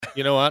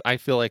You know what? I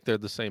feel like they're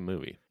the same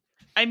movie.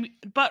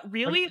 But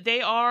really,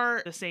 they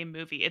are the same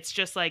movie. It's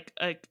just like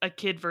a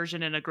kid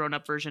version and a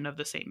grown-up version of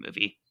the same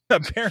movie.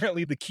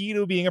 Apparently, the key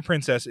to being a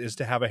princess is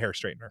to have a hair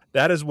straightener.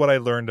 That is what I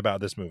learned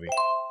about this movie.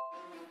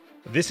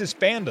 This is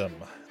Fandom.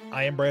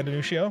 I am Brandon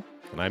Ushio.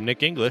 And I'm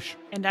Nick English.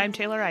 And I'm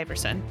Taylor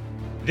Iverson.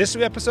 This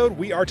episode,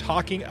 we are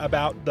talking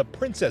about The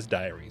Princess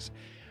Diaries,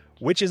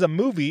 which is a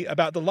movie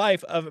about the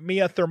life of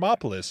Mia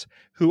Thermopolis,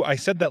 who I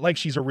said that like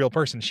she's a real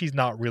person. She's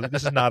not really.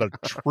 This is not a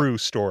true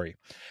story.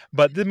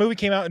 But the movie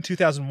came out in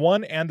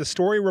 2001, and the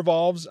story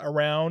revolves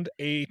around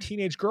a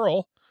teenage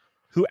girl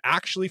who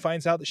actually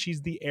finds out that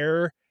she's the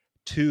heir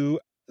to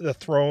the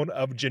throne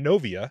of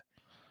Genovia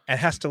and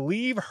has to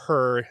leave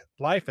her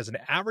life as an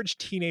average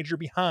teenager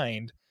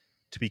behind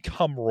to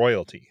become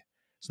royalty.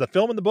 So the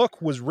film and the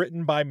book was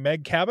written by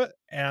Meg Cabot,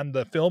 and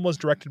the film was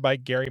directed by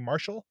Gary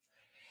Marshall.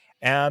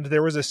 And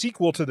there was a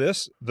sequel to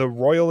this, The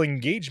Royal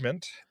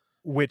Engagement,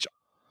 which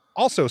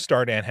also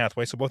starred Anne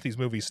Hathaway. So both these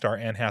movies star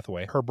Anne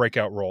Hathaway, her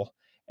breakout role,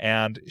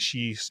 and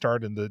she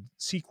starred in the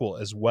sequel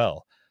as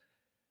well.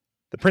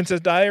 The Princess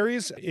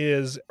Diaries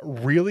is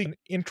really an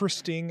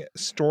interesting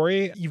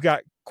story. You've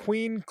got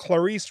Queen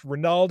Clarice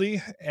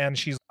Rinaldi, and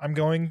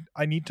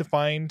I need to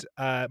find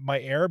my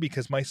heir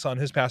because my son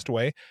has passed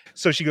away.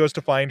 So she goes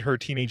to find her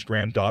teenage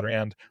granddaughter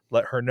and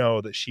let her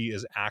know that she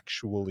is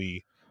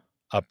actually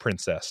a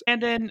princess.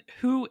 And then,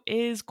 who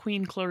is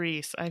Queen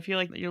Clarice? I feel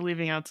like you're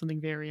leaving out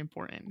something very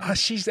important.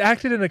 She's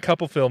acted in a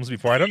couple films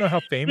before. I don't know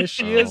how famous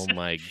she is. Oh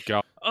my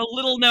God. A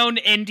little known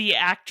indie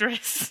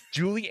actress.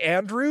 Julie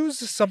Andrews,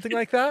 something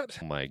like that.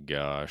 Oh my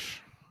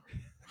gosh.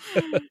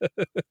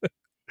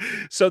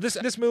 So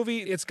this movie,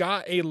 it's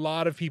got a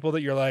lot of people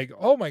that you're like,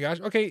 oh my gosh,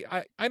 okay,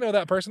 I know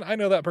that person. I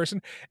know that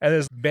person. And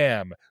there's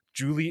bam,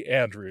 Julie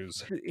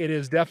Andrews. It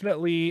is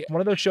definitely one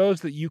of those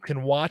shows that you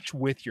can watch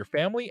with your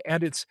family.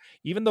 And it's,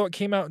 even though it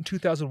came out in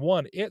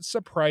 2001, it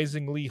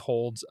surprisingly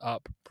holds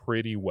up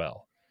pretty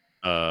well.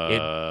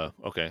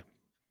 Okay.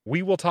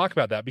 We will talk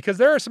about that because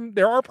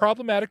there are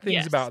problematic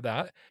things about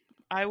that.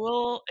 I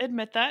will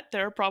admit that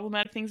there are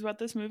problematic things about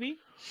this movie.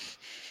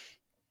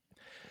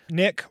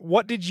 Nick,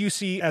 what did you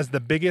see as the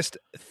biggest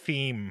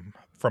theme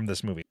from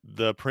this movie?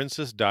 The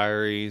Princess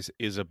Diaries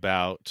is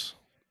about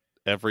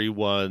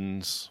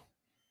everyone's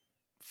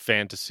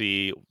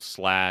fantasy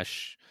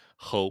 /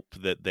 hope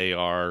that they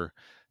are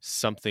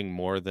something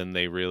more than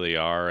they really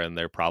are, and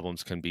their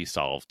problems can be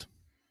solved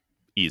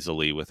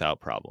easily without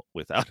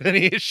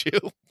any issue.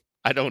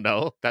 I don't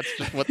know. That's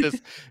just what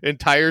this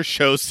entire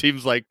show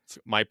seems like.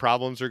 My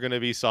problems are going to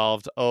be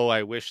solved. Oh,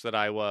 I wish that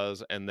I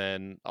was. And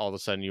then all of a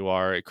sudden you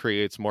are. It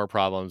creates more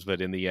problems.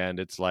 But in the end,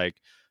 it's like,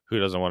 who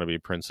doesn't want to be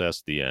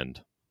princess? The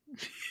end.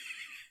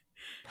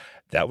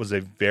 That was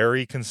a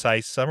very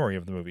concise summary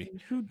of the movie.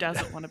 Who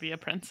doesn't want to be a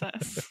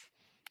princess?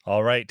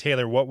 All right,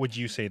 Taylor, what would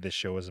you say this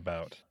show is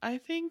about? I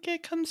think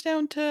it comes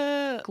down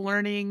to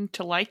learning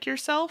to like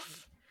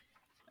yourself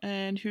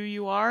and who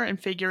you are and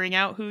figuring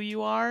out who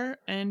you are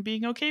and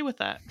being okay with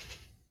that.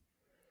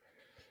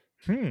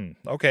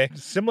 Okay.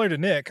 Similar to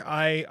Nick,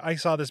 I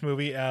saw this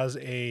movie as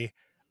a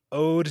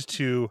ode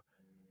to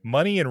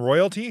money and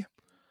royalty.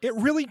 It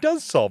really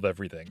does solve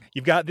everything.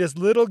 You've got this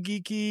little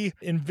geeky,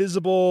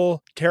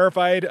 invisible,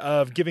 terrified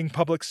of giving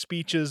public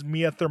speeches,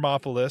 Mia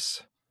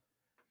Thermopolis,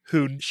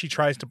 who she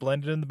tries to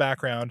blend in the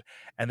background,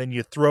 and then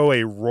you throw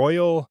a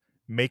royal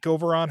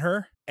makeover on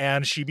her,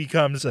 and she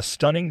becomes a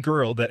stunning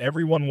girl that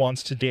everyone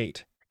wants to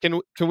date. Can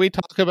we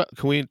talk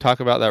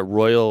about that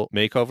royal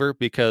makeover?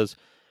 Because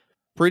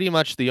pretty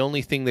much the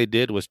only thing they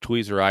did was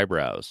tweeze her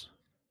eyebrows.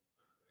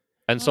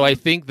 And so I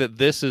think that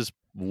this is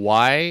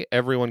why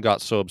everyone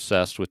got so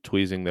obsessed with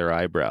tweezing their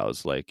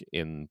eyebrows. Like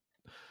in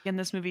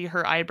this movie,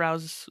 her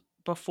eyebrows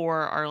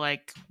before are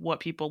like what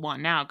people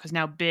want now, because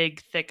now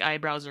big, thick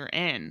eyebrows are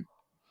in.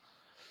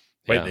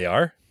 Wait, they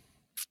are?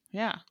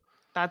 Yeah.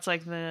 That's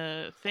like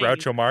the thing.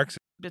 Groucho Marx.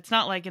 It's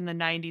not like in the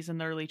 90s and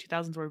the early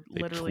 2000s where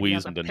they literally tweeze you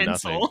have into a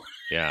pencil. Nothing.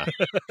 Yeah.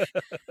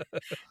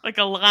 Like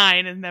a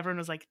line, and everyone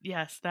was like,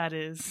 yes, that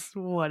is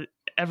what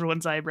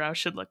everyone's eyebrow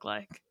should look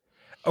like.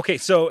 Okay,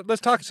 so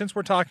let's talk, since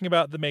we're talking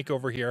about the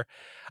makeover here,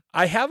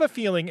 I have a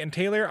feeling, and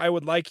Taylor, I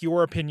would like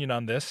your opinion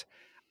on this.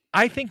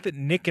 I think that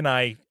Nick and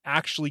I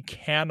actually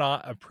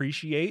cannot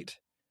appreciate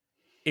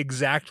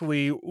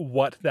exactly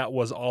what that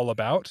was all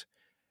about.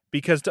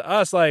 Because to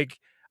us, like,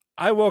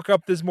 I woke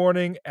up this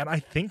morning and I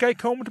think I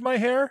combed my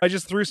hair. I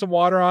just threw some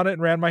water on it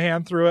and ran my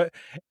hand through it,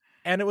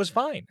 and it was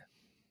fine.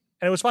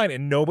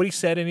 And nobody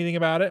said anything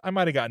about it. I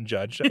might have gotten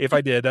judged. If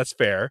I did, that's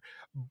fair.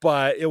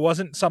 But it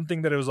wasn't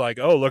something that it was like,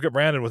 oh, look at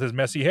Brandon with his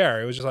messy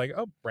hair. It was just like,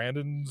 oh,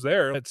 Brandon's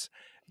there. It's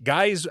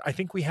guys, I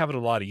think we have it a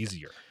lot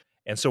easier.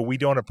 And so we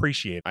don't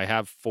appreciate it. I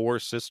have 4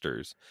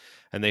 sisters,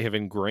 and they have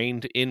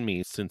ingrained in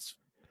me since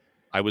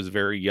I was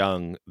very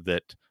young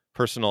that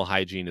personal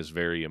hygiene is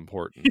very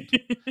important.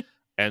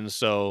 And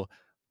so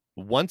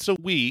once a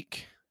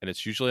week, and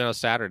it's usually on a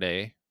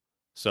Saturday,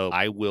 so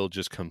I will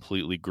just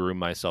completely groom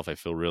myself. I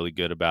feel really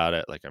good about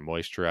it. Like I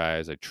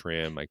moisturize, I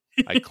trim,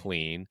 I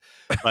clean.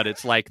 But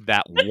it's like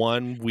that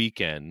one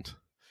weekend,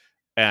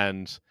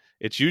 and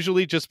It's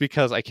usually just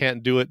because I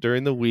can't do it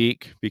during the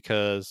week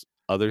because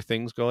other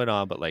things going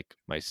on, but like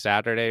my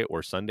Saturday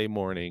or Sunday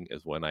morning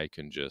is when I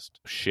can just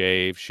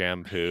shave,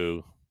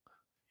 shampoo,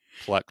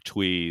 pluck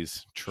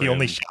tweeze, trim. He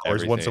only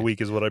showers once a everything.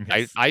 week is what I'm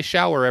I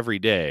shower every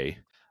day.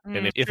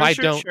 And if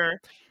Sure.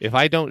 if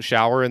I don't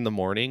shower in the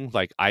morning,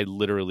 like I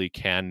literally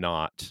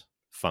cannot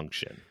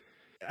function.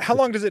 How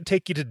long does it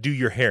take you to do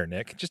your hair,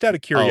 Nick? Just out of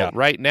Oh, curiosity.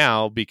 right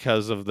now,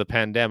 because of the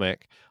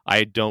pandemic,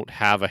 I don't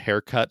have a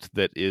haircut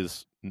that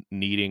is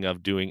needing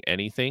of doing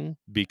anything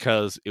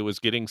because it was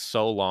getting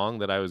so long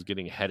that I was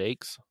getting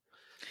headaches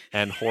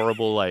and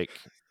horrible like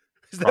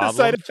Is that a side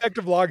problems. effect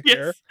of long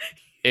hair? Yes.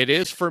 It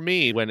is for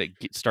me. When it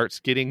starts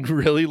getting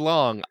really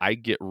long, I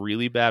get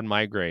really bad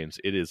migraines.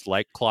 It is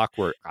like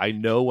clockwork. I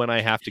know when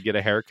I have to get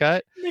a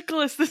haircut.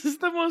 Nicholas, this is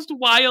the most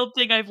wild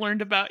thing I've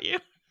learned about you.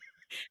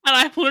 And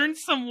I've learned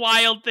some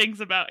wild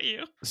things about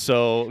you.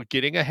 So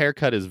getting a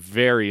haircut is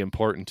very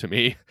important to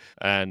me.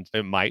 And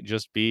it might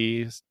just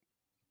be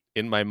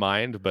in my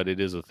mind, but it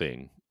is a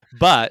thing.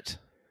 But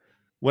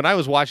when I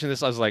was watching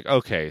this, I was like,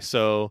 okay,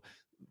 so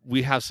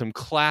we have some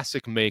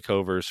classic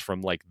makeovers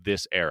from like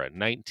this era,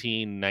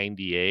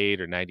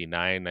 1998 or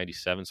 99,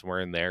 97,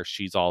 somewhere in there.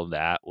 She's All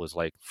That was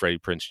like Freddie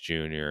Prinze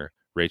Jr.,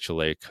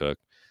 Rachel A. Cook,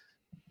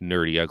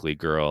 nerdy, ugly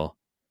girl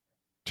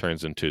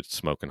turns into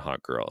smoking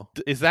hot girl.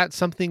 Is that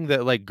something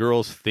that like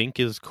girls think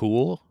is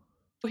cool?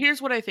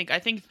 Here's what I think. I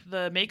think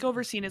the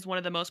makeover scene is one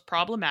of the most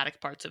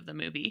problematic parts of the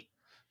movie.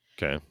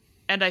 Okay.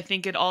 And I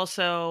think it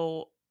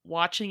also,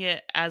 watching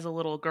it as a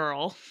little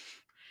girl,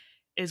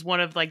 is one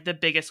of like the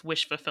biggest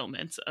wish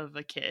fulfillments of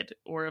a kid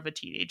or of a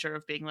teenager,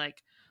 of being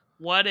like,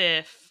 what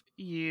if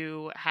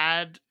you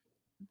had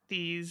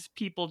these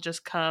people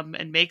just come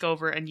and make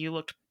over and you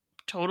looked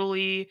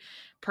totally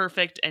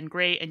perfect and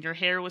great and your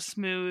hair was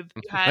smooth,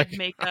 you had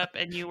makeup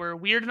and you were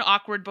weird and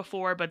awkward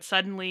before, but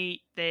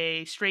suddenly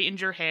they straightened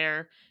your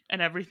hair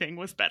and everything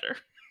was better.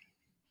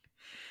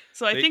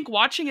 So I think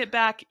watching it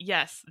back,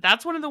 yes,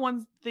 that's one of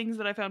the things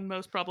that I found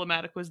most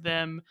problematic was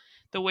the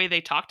way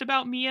they talked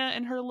about Mia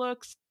and her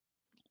looks,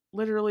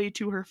 literally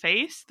to her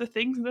face, the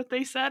things that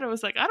they said. I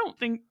was like, I don't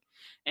think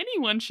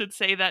anyone should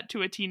say that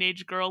to a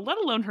teenage girl, let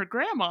alone her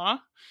grandma.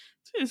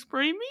 It's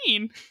pretty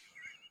mean.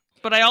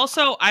 But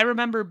I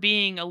remember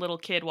being a little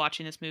kid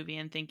watching this movie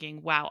and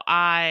thinking, wow,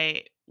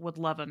 I would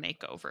love a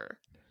makeover.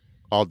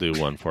 I'll do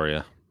one for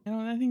you.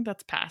 I think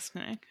that's past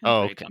Nick.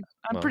 Okay.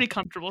 I'm pretty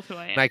comfortable with who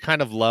I am. And I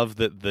kind of love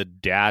that the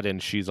dad in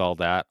She's All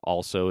That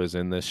also is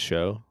in this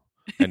show.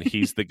 And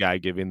he's the guy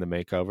giving the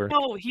makeover.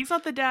 No, he's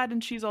not the dad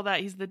and She's All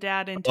That. He's the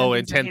dad in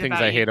 10 10 Things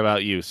I Hate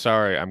About You.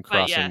 Sorry, I'm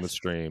crossing the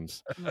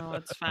streams. No,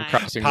 it's fine. I'm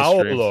crossing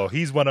Paolo, the streams.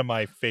 he's one of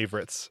my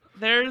favorites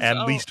and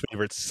least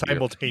favorites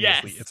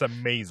simultaneously. Yes. It's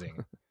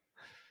amazing.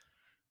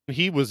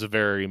 He was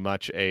very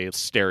much a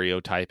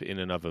stereotype in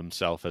and of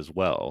himself as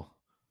well.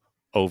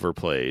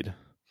 Overplayed.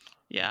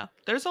 Yeah.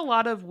 There's a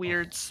lot of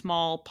weird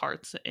small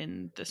parts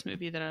in this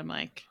movie that I'm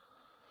like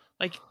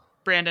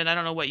Brandon, I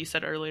don't know what you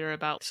said earlier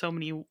about so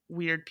many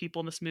weird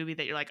people in this movie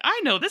that you're like, I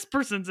know this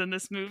person's in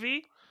this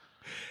movie.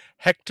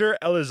 Hector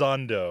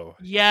Elizondo.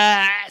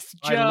 Yes,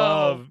 Joe. I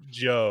love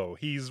Joe.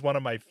 He's one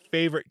of my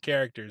favorite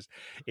characters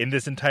in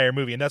this entire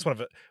movie, and that's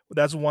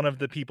one of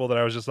the people that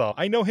I was just all,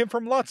 I know him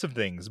from lots of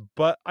things,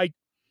 but I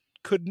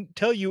couldn't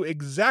tell you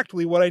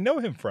exactly what I know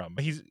him from.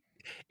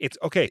 It's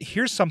okay.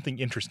 Here's something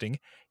interesting.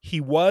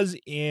 He was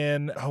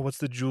in what's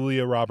the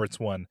Julia Roberts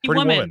one? Pretty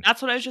Woman.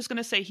 That's what I was just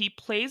gonna say. He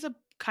plays a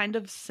kind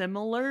of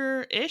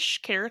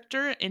similar-ish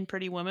character in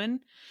Pretty Woman,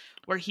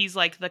 where he's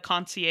like the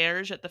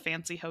concierge at the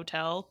fancy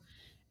hotel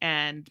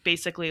and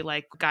basically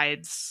like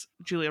guides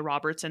Julia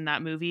Roberts in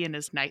that movie and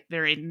is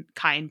very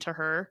kind to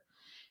her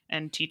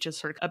and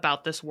teaches her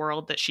about this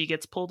world that she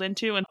gets pulled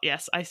into. And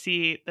yes, I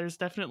see there's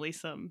definitely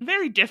some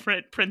very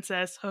different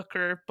princess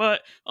hooker,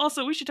 but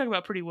also we should talk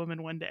about Pretty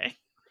Woman one day.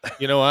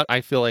 You know what? I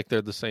feel like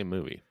they're the same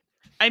movie.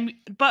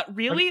 But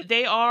really,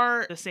 they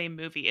are the same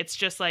movie. It's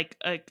just like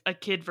a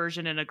kid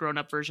version and a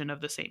grown-up version of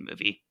the same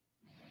movie.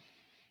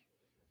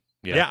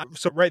 Yeah.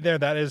 So right there,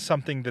 that is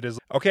something that is,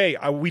 okay,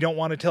 we don't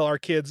want to tell our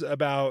kids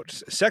about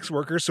sex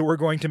workers, so we're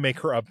going to make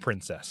her a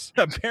princess.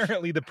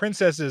 Apparently, the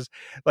princess is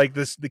like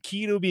this. The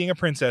key to being a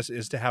princess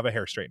is to have a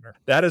hair straightener.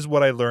 That is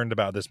what I learned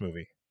about this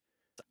movie.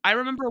 I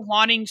remember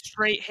wanting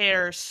straight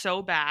hair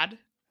so bad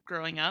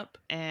growing up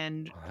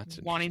and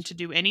wanting to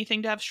do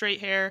anything to have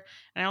straight hair.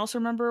 And I also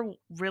remember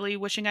really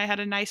wishing I had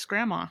a nice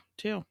grandma,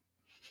 too.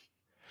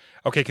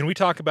 Okay, can we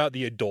talk about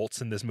the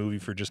adults in this movie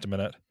for just a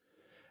minute?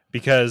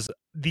 Because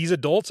these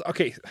adults,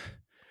 okay,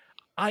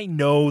 I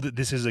know that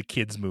this is a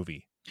kid's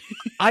movie.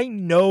 I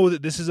know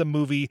that this is a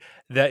movie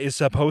that is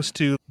supposed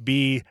to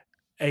be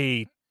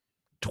a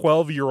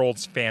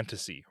 12-year-old's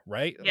fantasy,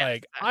 right? Yes,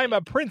 like, I'm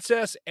a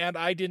princess and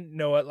I didn't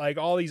know it. Like,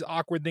 all these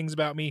awkward things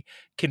about me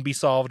can be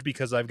solved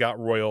because I've got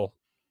royal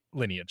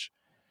lineage.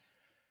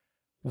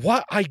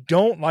 What I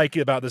don't like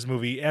about this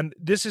movie, and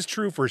this is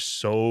true for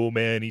so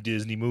many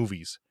Disney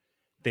movies,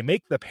 they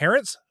make the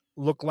parents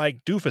look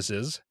like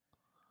doofuses,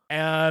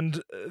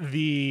 and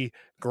the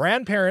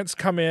grandparents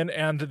come in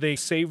and they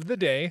save the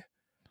day,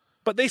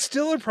 but they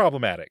still are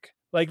problematic.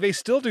 Like, they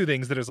still do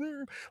things that is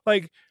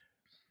like,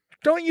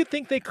 don't you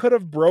think they could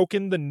have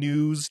broken the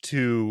news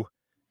to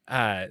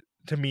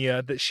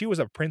Mia that she was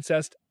a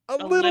princess a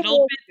little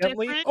more bit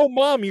gently? different? Oh,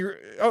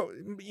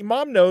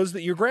 mom knows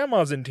that your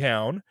grandma's in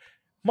town.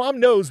 Mom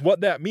knows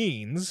what that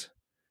means.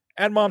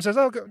 And mom says,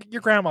 "Oh,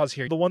 your grandma's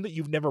here. The one that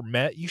you've never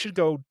met. You should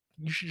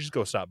just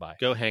go stop by.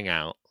 Go hang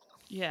out."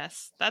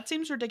 Yes, that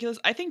seems ridiculous.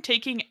 I think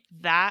taking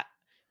that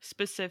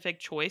specific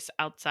choice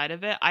outside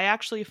of it, I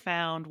actually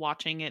found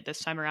watching it this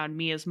time around,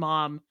 Mia's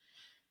mom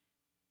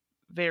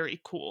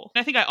very cool.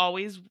 I think I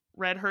always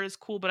read her as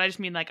cool, but I just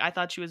mean like I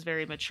thought she was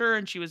very mature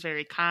and she was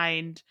very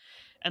kind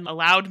and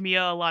allowed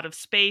Mia a lot of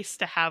space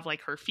to have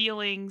like her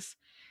feelings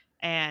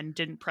and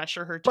didn't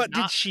pressure her to But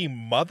did she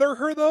mother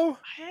her though?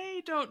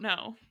 I don't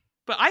know.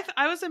 But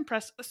I was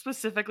impressed.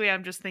 Specifically,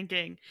 I'm just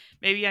thinking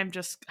maybe I'm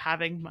just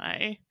having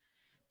my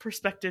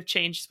perspective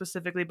changed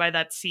specifically by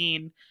that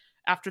scene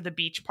after the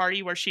beach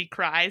party where she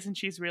cries and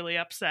she's really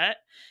upset.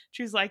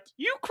 She's like,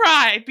 "You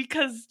cry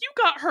because you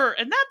got hurt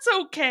and that's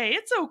okay.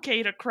 It's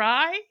okay to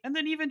cry." And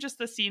then even just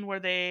the scene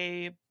where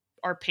they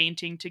are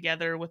painting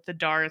together with the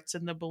darts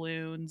and the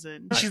balloons,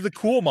 and She's the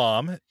cool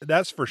mom,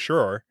 that's for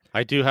sure.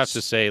 I do have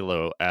to say,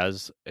 Lo,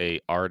 as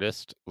a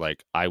artist,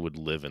 like I would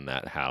live in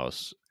that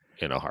house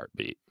in a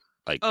heartbeat.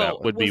 Like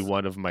that would be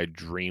one of my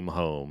dream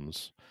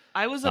homes.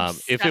 I was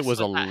obsessed if it was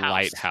a with that house.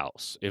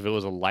 lighthouse. If it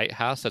was a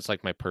lighthouse, that's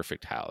like my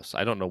perfect house.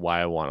 I don't know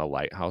why I want a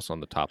lighthouse on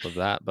the top of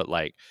that, but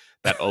like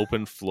that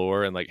open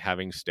floor and like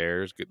having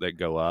stairs that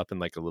go up and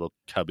like a little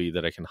cubby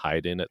that I can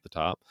hide in at the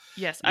top.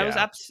 Yes,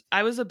 Yeah.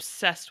 I was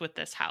obsessed with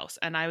this house,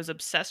 and I was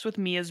obsessed with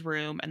Mia's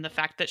room and the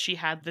fact that she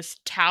had this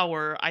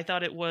tower. I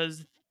thought it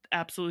was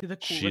absolutely the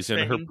coolest She's in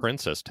thing. her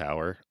princess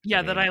tower.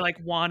 Yeah, that I like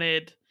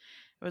wanted.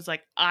 I was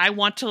like, I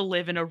want to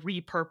live in a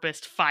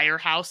repurposed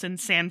firehouse in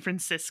San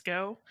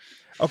Francisco.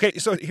 Okay,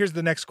 so here's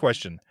the next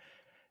question.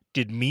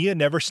 Did Mia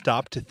never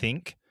stop to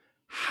think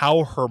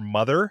how her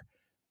mother,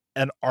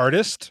 an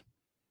artist,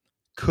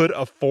 could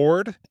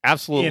afford?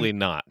 Absolutely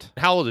not.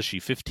 How old is she?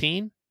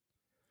 15?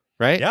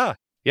 Right? Yeah.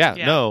 Yeah,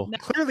 no.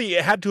 Clearly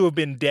it had to have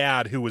been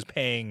dad who was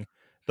paying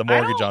the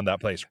mortgage on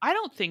that place. I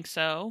don't think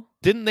so.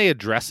 Didn't they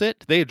address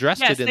it? They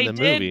addressed it in the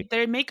movie.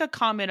 They make a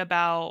comment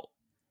about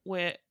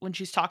when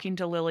she's talking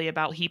to Lily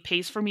about he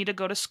pays for me to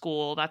go to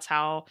school. That's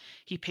how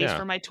he pays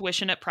for my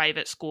tuition at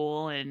private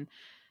school. And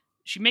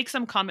she makes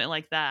some comment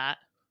like that.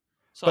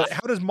 So but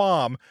how does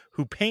mom,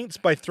 who paints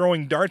by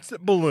throwing darts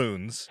at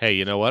balloons... Hey,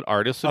 you know what?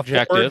 Artist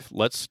objective.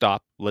 Let's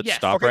stop. Let's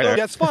stop right there. there.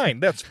 That's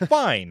fine. That's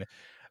fine.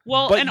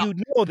 Well, but you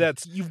know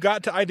that you've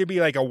got to either be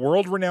like a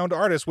world-renowned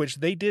artist, which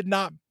they did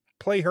not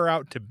play her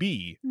out to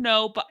be.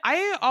 No, but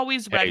I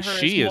always read her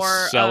she as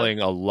more is selling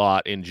a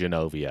lot in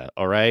Genovia,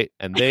 all right?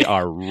 And they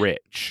are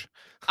rich.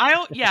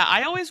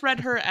 I always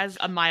read her as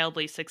a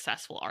mildly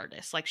successful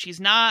artist. Like she's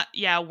not,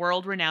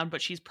 world renowned,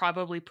 but she's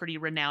probably pretty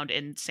renowned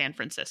in San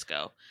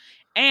Francisco.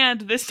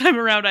 And this time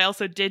around, I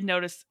also did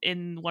notice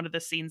in one of the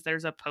scenes,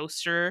 there's a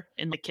poster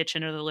in the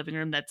kitchen or the living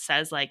room that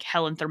says like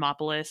Helen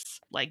Thermopolis,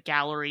 like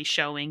gallery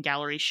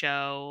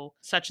show,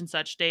 such and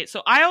such date.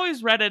 So I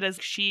always read it as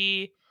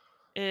she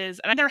is,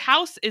 and their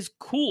house is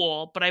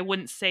cool, but I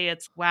wouldn't say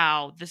it's,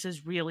 wow, this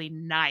is really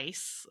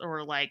nice,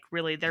 or like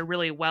really, they're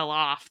really well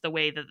off the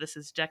way that this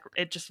is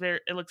it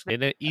looks very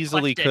and it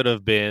easily eclectic. could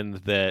have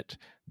been that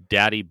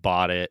daddy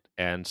bought it,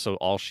 and so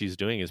all she's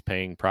doing is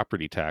paying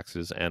property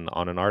taxes, and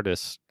on an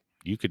artist,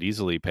 you could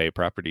easily pay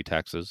property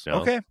taxes. You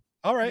know? Okay.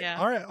 All right.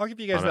 I'll give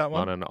you guys that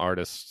one. On an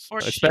artist, or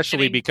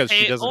especially because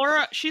she doesn't.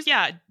 Or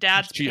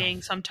dad's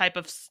paying some type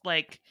of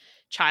like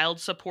child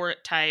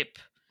support type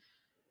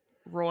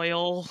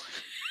royal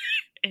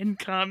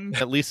income.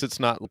 At least it's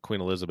not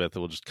Queen Elizabeth that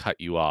will just cut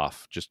you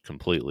off just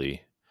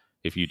completely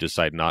if you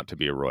decide not to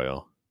be a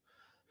royal.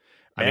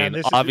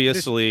 Man,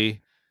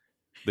 obviously,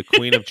 the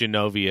Queen of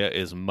Genovia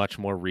is much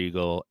more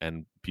regal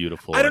and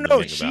beautiful. I don't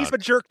know. She's a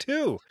jerk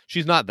too.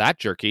 She's not that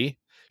jerky.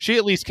 She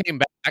at least came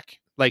back.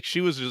 Like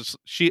it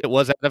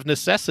was out of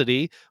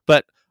necessity,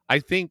 but I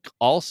think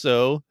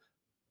also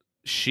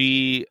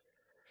she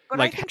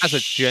has a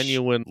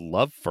genuine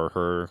love for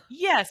her.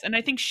 Yes, and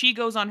I think she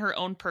goes on her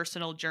own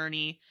personal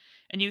journey.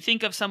 And you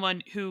think of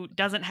someone who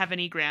doesn't have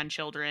any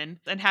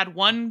grandchildren and had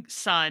one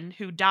son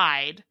who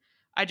died,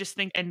 I just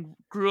think, and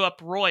grew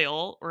up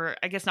royal, or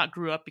I guess not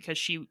grew up because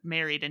she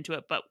married into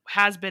it, but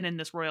has been in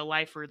this royal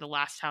life for the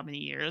last how many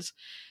years.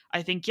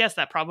 I think, yes,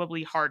 that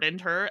probably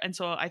hardened her. And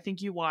so I think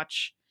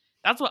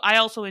that's what I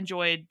also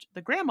enjoyed,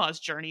 the grandma's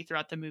journey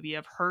throughout the movie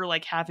of her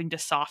like having to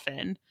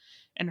soften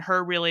and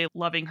her really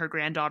loving her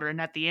granddaughter.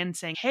 And at the end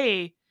saying,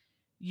 hey,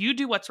 you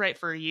do what's right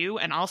for you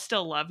and I'll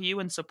still love you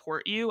and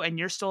support you. And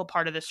you're still a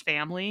part of this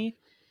family.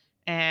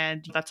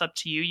 And that's up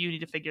to you. You need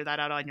to figure that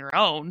out on your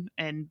own.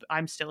 And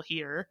I'm still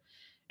here.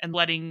 And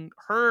letting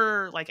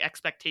her like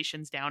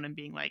expectations down and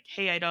being like,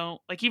 hey,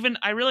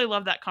 I really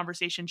love that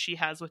conversation she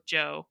has with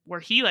Joe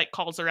where he like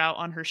calls her out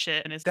on her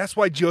shit. And that's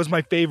why Joe's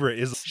my favorite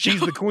is she's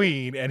the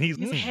queen and he's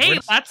hey,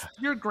 that's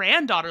your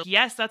granddaughter.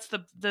 Yes, that's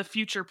the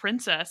future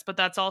princess, but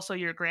that's also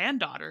your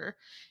granddaughter.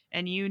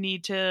 And you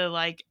need to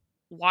like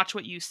watch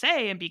what you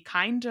say and be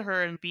kind to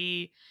her and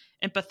be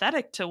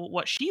empathetic to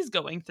what she's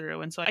going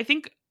through. And so I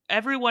think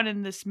everyone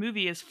in this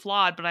movie is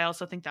flawed, but I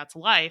also think that's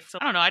life. So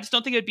I don't know. I just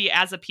don't think it would be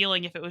as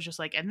appealing if it was just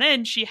like, and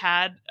then she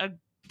had a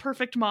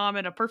perfect mom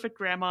and a perfect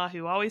grandma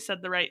who always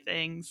said the right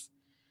things.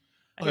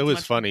 It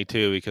was funny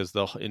too, because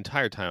the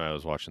entire time I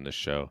was watching this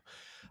show,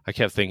 I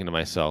kept thinking to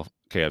myself,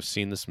 okay, I've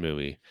seen this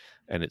movie,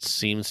 and it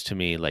seems to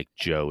me like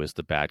Joe is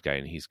the bad guy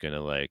and he's going to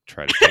like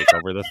try to take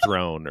over the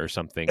throne or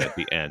something at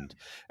the end.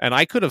 And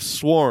I could have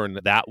sworn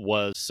that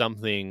was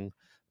something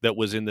that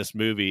was in this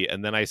movie.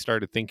 And then I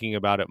started thinking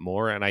about it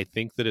more, and I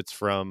think that it's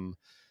from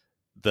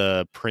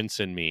The Prince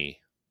and Me.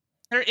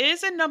 There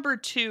is in number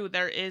 2,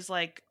 there is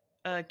like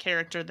a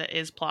character that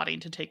is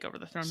plotting to take over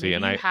the throne. See,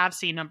 and I have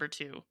seen number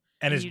 2.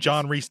 And it's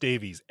John Rhys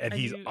Davies, and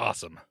he's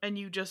awesome. And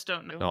you just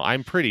don't know. No,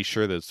 I'm pretty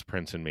sure that's The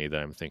Prince and Me that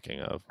I'm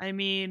thinking of. I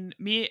mean,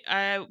 me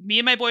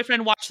and my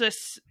boyfriend watched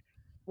this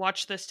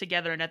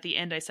together, and at the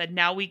end I said,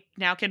 now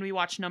can we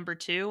watch number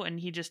 2? And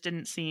he just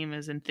didn't seem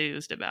as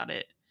enthused about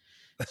it.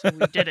 So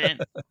we didn't.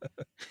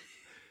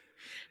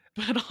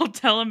 But I'll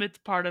tell him it's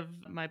part of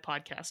my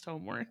podcast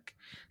homework.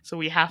 So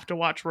we have to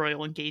watch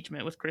Royal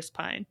Engagement with Chris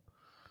Pine.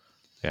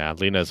 Yeah,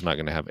 Lena's not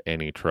going to have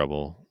any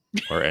trouble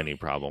or any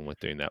problem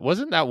with doing that.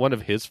 Wasn't that one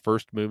of his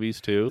first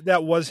movies too?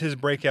 That was his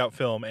breakout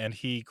film, and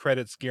he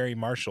credits Gary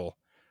Marshall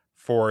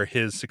for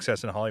his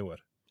success in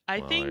Hollywood.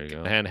 I think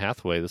Anne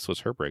Hathaway, this was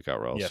her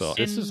breakout role. Yes. So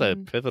this is a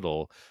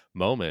pivotal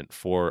moment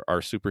for our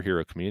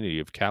superhero community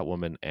of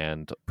Catwoman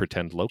and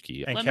Pretend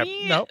Loki. And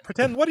no,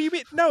 Pretend, what do you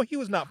mean? No, he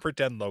was not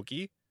Pretend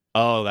Loki.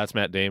 Oh, that's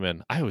Matt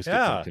Damon. I always get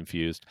them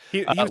confused.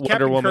 He was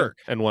Wonder Woman Kirk.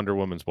 and Wonder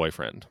Woman's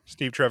boyfriend.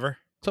 Steve Trevor.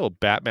 So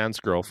Batman's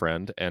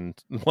girlfriend and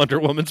Wonder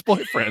Woman's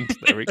boyfriend.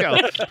 There we go.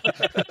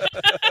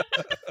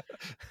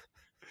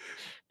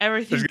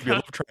 Everything There's going to be a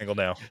love triangle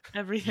now.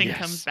 Everything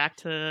comes back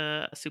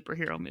to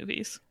superhero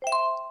movies.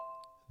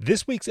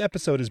 This week's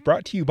episode is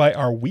brought to you by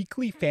our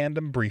weekly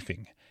fandom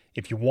briefing.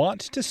 If you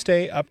want to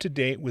stay up to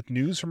date with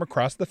news from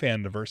across the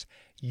fandomverse,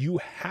 you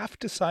have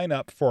to sign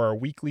up for our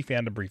weekly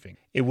fandom briefing.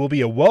 It will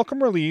be a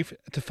welcome relief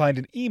to find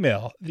an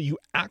email that you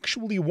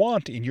actually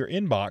want in your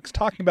inbox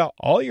talking about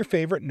all your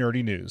favorite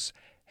nerdy news.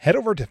 Head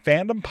over to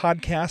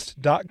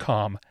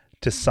fandompodcast.com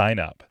to sign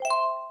up.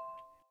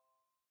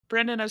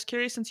 Brandon, I was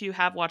curious, since you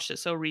have watched it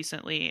so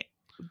recently,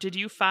 did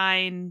you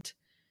find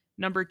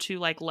number 2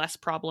 like less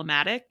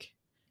problematic?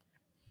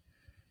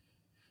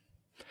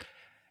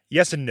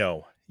 Yes and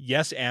no.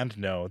 Yes and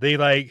no. They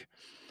like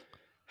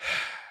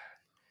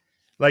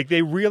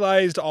they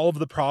realized all of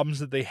the problems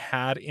that they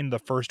had in the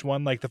first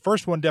one. Like the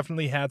first one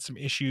definitely had some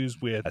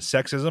issues with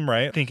sexism,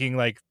 right? Thinking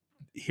like,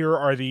 here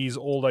are these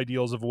old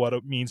ideals of what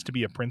it means to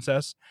be a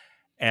princess,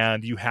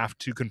 and you have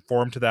to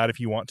conform to that if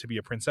you want to be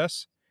a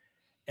princess.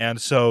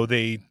 And so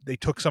they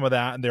took some of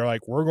that and they're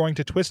like, we're going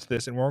to twist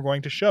this and we're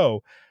going to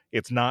show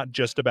it's not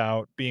just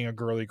about being a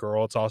girly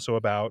girl. It's also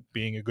about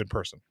being a good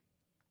person.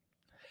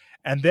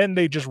 And then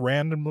they just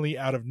randomly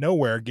out of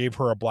nowhere gave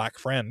her a black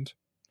friend.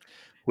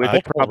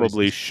 Which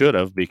probably should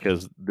have,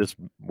 because this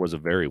was a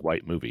very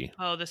white movie.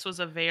 Oh, this was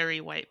a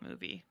very white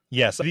movie.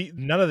 Yes.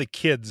 None of the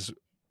kids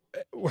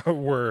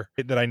were,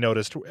 that I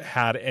noticed,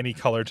 had any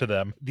color to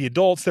them. The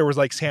adults, there was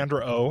like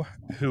Sandra Oh,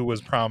 who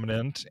was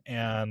prominent.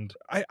 And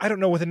I don't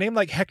know, with a name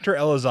like Hector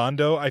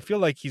Elizondo, I feel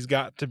like he's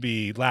got to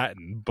be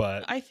Latin,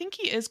 but I think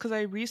he is, because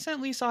I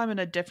recently saw him in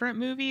a different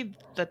movie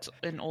that's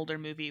an older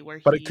movie where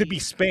But it could be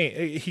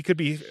Spain. He could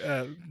be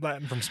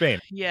Latin from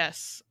Spain.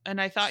 Yes. And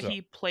I thought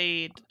he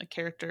played a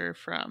character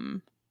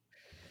from,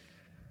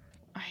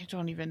 I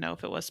don't even know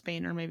if it was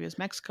Spain or maybe it was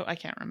Mexico. I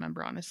can't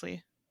remember,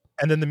 honestly.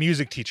 And then the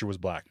music teacher was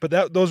black.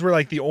 But those were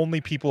like the only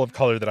people of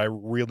color that I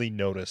really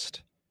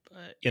noticed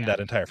in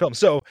that entire film.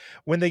 So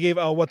when they gave,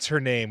 what's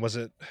her name? Was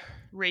it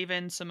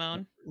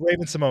Raven-Symoné?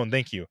 Raven-Symoné,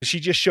 thank you. She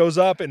just shows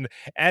up and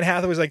Anne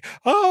Hathaway's like,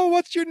 oh,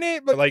 what's your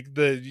name? But like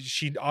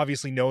she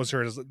obviously knows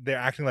her. They're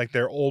acting like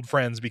they're old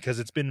friends because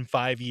it's been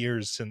 5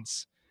 years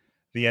since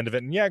the end of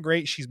it. And yeah,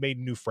 great, she's made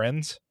new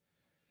friends.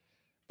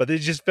 But it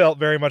just felt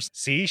very much,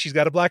 see, she's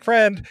got a black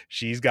friend.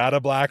 She's got a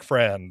black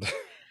friend.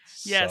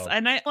 Yes,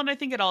 and I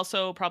think it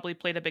also probably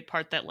played a big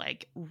part that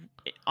like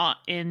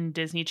in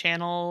Disney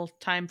Channel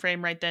time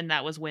frame right then,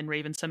 that was when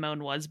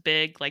Raven-Symoné was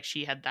big. Like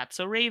she had That's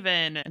So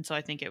Raven, and so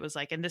I think it was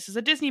like, and this is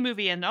a Disney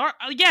movie, and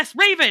yes,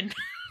 Raven.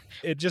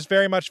 It just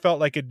very much felt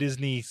like a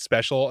Disney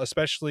special,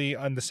 especially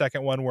on the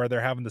second one where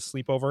they're having the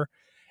sleepover,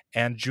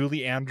 and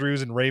Julie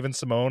Andrews and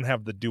Raven-Symoné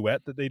have the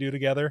duet that they do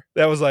together.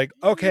 That was like,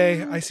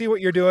 okay, I see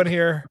what you're doing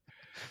here.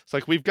 It's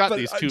like, we've got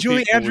these two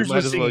Julie people. Andrews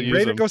was singing.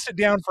 Raven, go sit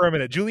down for a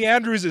minute. Julie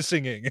Andrews is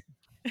singing.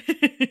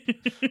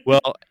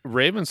 Well,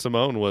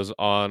 Raven-Symoné was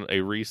on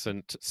a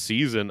recent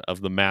season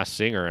of The Masked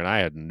Singer, and I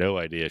had no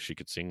idea she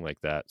could sing like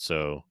that.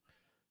 So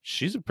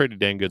she's a pretty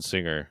dang good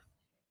singer.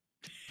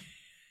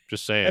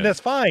 Just saying. And that's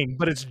fine,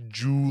 but it's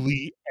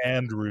Julie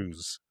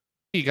Andrews.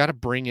 You got to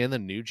bring in the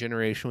new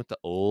generation with the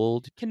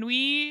old. Can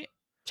we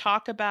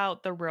talk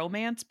about the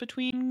romance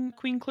between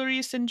Queen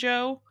Clarice and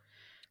Joe?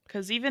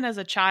 Because even as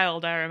a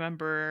child, I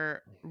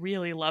remember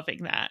really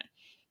loving that.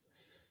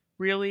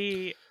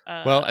 really.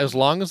 Well, as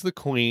long as the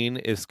queen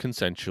is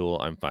consensual,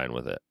 I'm fine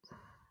with it.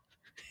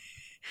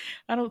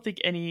 I don't think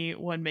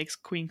anyone makes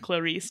Queen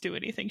Clarice do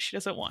anything she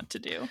doesn't want to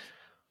do.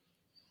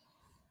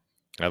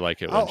 I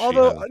like it when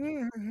Although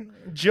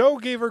Joe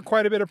gave her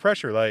quite a bit of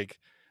pressure, like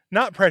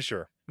not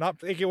pressure,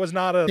 not like it was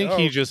not a. I think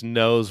he just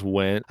knows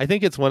when. I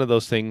think it's one of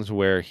those things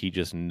where he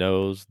just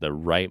knows the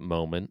right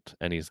moment,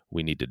 and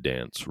we need to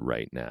dance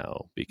right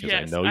now because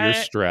Yes, I know you're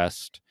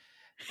stressed,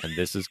 and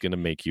this is going to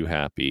make you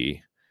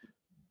happy,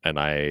 and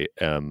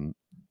I'm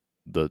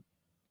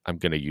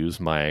going to use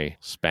my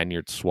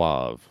Spaniard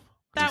suave.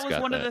 That was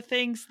one of the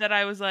things that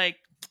I was like,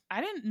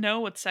 I didn't know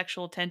what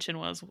sexual tension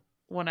was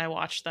when I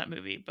watched that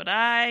movie, but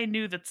I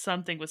knew that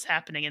something was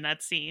happening in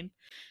that scene.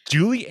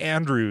 Julie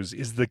Andrews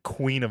is the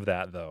queen of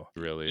that, though.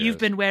 Really, you've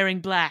been wearing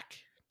black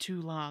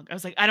too long. I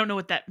was like, I don't know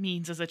what that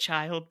means as a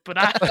child, but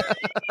I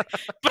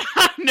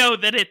know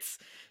that it's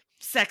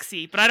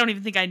sexy. But I don't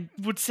even think I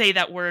would say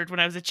that word when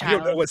I was a child. I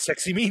don't know what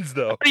sexy means,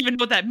 though. I don't even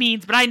know what that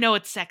means, but I know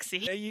it's sexy.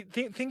 You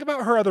think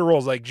about her other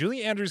roles. Like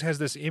Julie Andrews has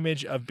this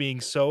image of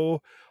being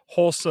so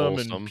wholesome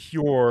and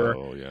pure.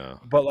 Oh yeah.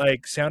 But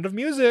like Sound of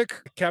Music,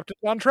 Captain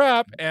Von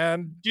Trapp,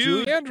 and Dude,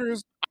 Julie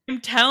Andrews. I'm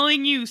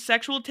telling you,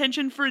 sexual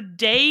tension for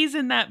days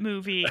in that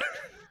movie.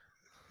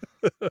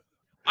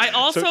 I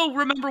also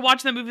remember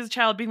watching that movie as a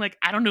child being like,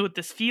 I don't know what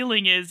this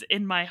feeling is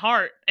in my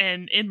heart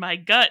and in my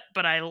gut,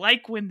 but I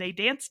like when they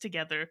dance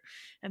together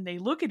and they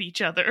look at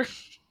each other.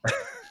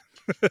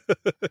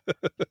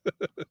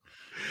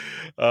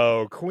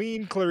 Oh,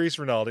 Queen Clarice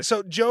Rinaldi.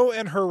 So Joe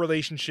and her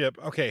relationship,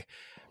 okay,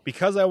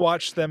 because I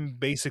watched them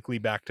basically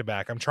back to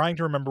back, I'm trying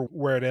to remember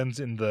where it ends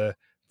in the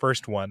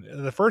first one.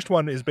 The first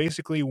one is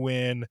basically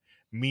when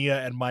Mia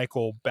and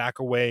Michael back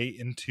away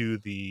into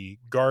the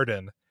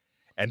garden,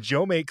 and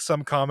Joe makes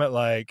some comment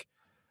like,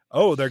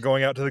 oh, they're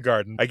going out to the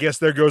garden. I guess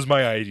there goes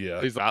my idea.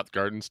 He's out,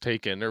 garden's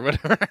taken or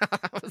whatever.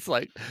 I was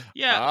like,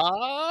 yeah.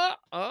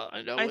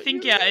 I know. I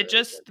think it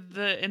just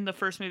in the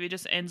first movie it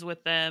just ends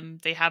with them.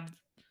 They have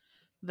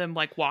them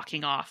like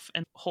walking off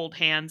and hold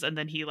hands, and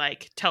then he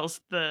like tells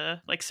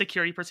the like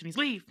security person, he's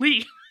leave,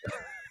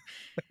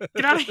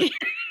 get out of here.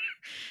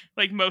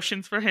 Like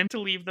motions for him to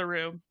leave the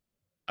room.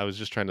 I was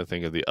just trying to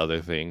think of the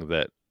other thing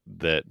that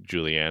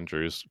Julie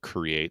Andrews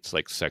creates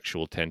like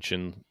sexual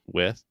tension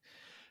with.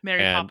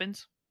 Mary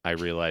Poppins. I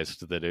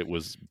realized that it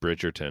was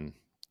Bridgerton.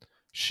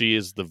 She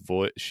is the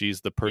voice.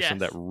 She's the person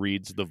that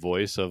reads the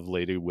voice of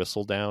Lady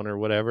Whistledown or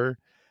whatever.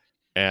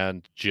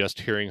 And just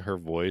hearing her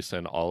voice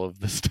and all of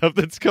the stuff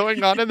that's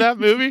going on in that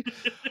movie.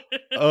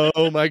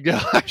 Oh my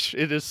gosh.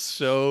 It is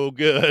so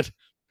good.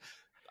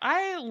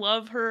 I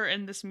love her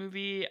in this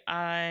movie.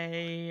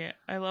 I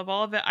love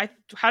all of it.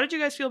 How did you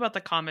guys feel about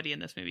the comedy in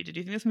this movie? Did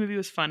you think this movie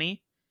was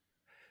funny?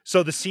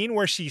 So the scene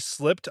where she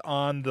slipped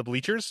on the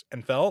bleachers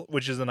and fell,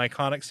 which is an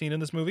iconic scene in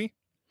this movie,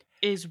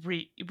 is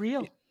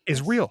real.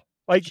 Is real.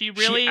 Like she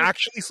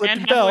actually slipped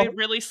and fell.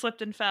 Really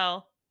slipped and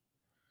fell.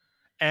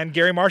 And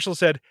Gary Marshall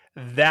said,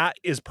 that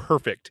is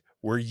perfect.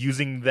 We're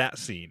using that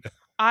scene.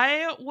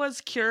 I was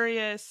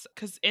curious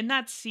because in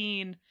that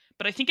scene,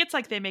 but I think it's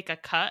like they make a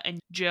cut and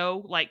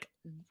Joe like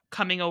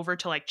coming over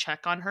to like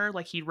check on her,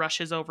 like he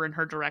rushes over in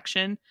her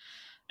direction.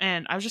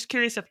 And I was just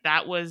curious if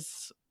that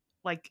was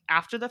like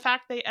after the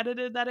fact they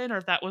edited that in, or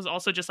if that was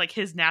also just like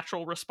his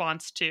natural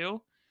response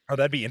too. Oh,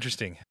 that'd be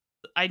interesting.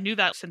 I knew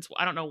that since,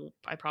 I don't know,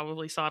 I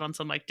probably saw it on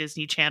some like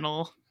Disney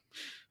Channel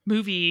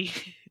movie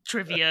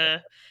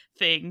trivia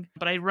thing,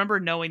 but I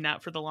remember knowing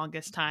that for the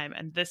longest time.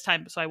 And this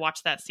time, so I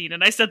watched that scene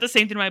and I said the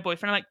same thing to my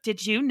boyfriend. I'm like,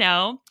 did you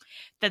know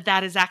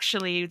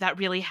that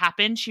really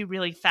happened? She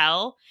really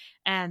fell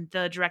and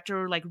the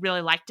director like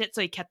really liked it,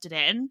 so he kept it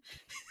in.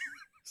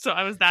 So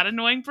I was that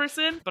annoying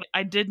person. But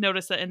I did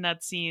notice that in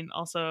that scene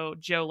also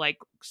Joe like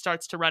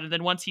starts to run, and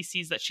then once he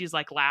sees that she's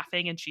like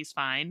laughing and she's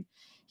fine,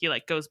 he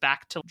like goes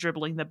back to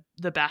dribbling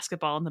the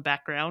basketball in the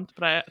background.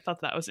 But I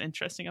thought that was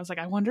interesting. I was like,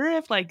 I wonder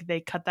if like they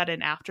cut that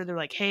in after. They're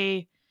like,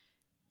 hey,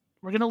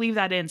 we're gonna leave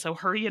that in, so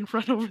hurry and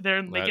run over there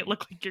and make it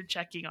look like you're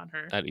checking on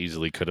her. That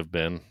easily could have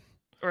been.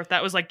 Or if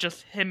that was like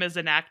just him as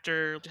an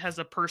actor, as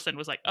a person,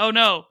 was like, oh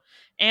no,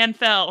 Anne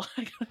fell.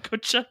 I gotta go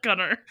check on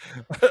her.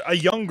 A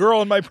young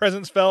girl in my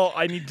presence fell.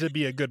 I need to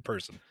be a good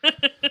person.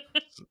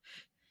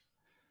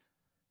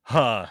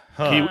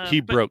 He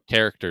broke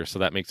character, so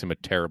that makes him a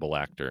terrible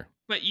actor.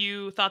 But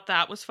you thought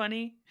that was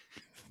funny?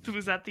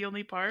 Was that the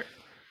only part?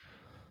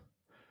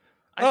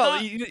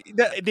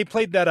 They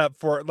played that up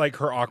for like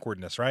her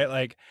awkwardness, right?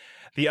 Like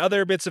the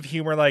other bits of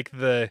humor, like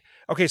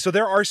so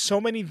there are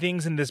so many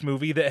things in this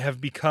movie that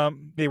have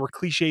become, they were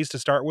cliches to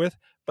start with,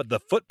 but the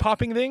foot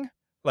popping thing,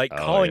 like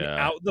calling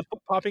out the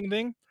foot popping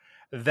thing,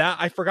 that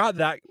I forgot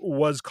that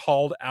was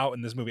called out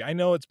in this movie. I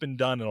know it's been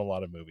done in a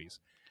lot of movies,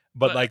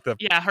 but like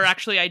her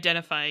actually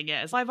identifying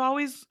it as,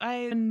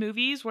 in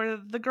movies where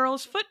the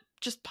girl's foot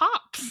just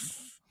pops.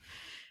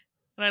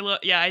 And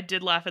I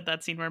did laugh at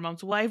that scene where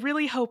mom's, well, I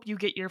really hope you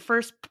get your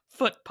first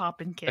foot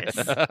popping kiss.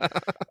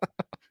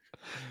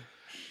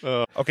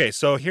 Okay,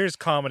 so here's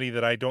comedy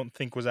that I don't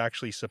think was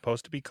actually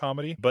supposed to be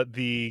comedy, but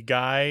the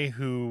guy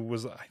who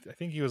was, I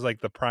think he was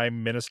like the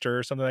prime minister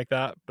or something like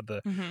that, but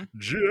the Mhm.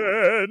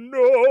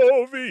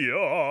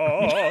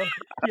 Genovia.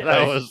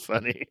 That was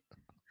funny.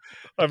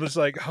 I'm just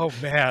like, oh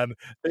man,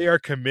 they are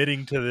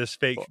committing to this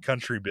fake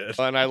country bit.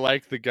 And I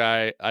like the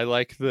guy. I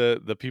like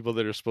the people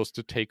that are supposed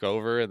to take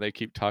over, and they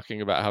keep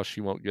talking about how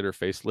she won't get her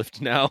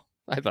facelift now.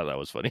 I thought that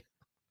was funny.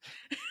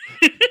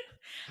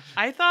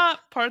 I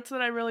thought parts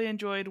that I really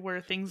enjoyed were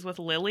things with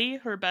Lily,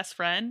 her best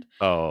friend,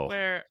 Oh,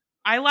 where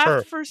I Her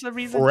laughed for some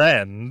reason.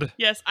 friend.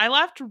 Yes, I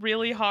laughed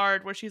really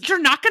hard where she's,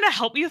 "You're not going to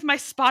help me with my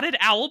spotted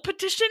owl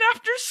petition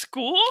after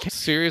school?"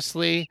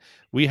 seriously,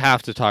 we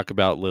have to talk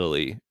about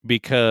Lily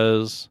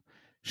because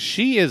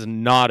she is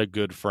not a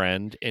good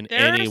friend in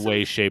There are any some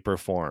way, shape, or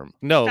form.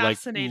 No, like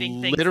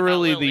fascinating things about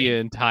literally the Lily.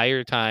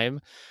 entire time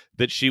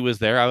that she was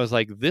there, I was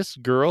like, this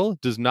girl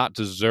does not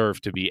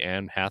deserve to be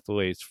Anne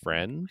Hathaway's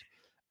friend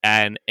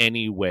in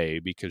any way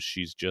because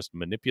she's just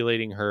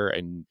manipulating her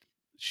and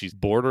she's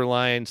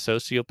borderline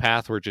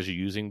sociopath. We're just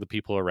using the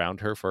people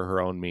around her for her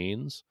own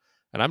means.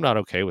 And I'm not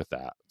okay with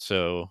that.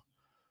 So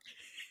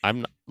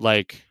I'm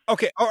like,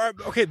 Okay,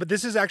 okay, but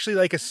this is actually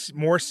like a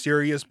more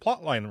serious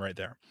plot line right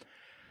there.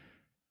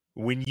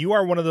 When you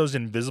are one of those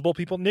invisible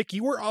people, Nick,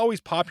 you were always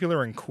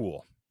popular and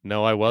cool.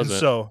 no, I And wasn't.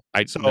 so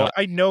no,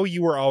 I know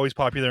you were always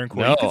popular and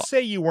cool. No. You could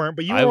say you weren't,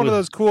 but you I were one of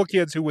was- those cool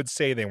kids who would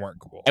say they weren't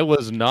cool. I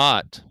was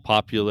not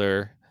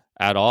popular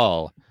at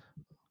all.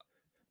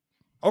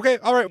 Okay,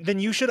 all right, then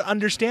you should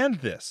understand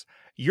this.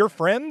 Your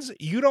friends,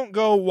 you don't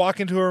go walk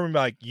into a room and be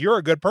like, "You're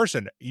a good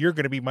person. You're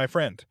going to be my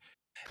friend."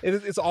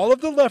 It's all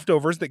of the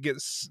leftovers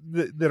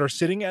that are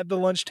sitting at the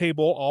lunch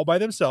table all by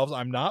themselves.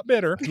 I'm not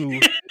bitter. Who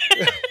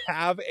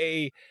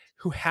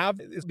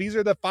these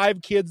are the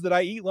 5 kids that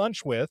I eat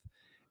lunch with,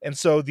 and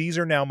so these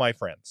are now my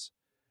friends.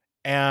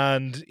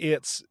 And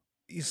it's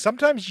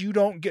sometimes you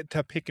don't get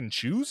to pick and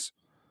choose.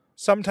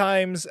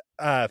 Sometimes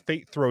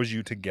fate throws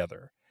you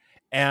together.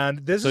 And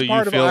this So is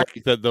part you of feel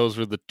like that those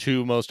were the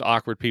 2 most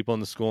awkward people in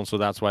the school, and so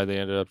that's why they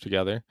ended up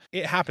together?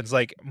 It happens.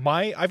 Like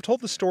I've told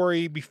the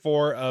story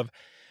before of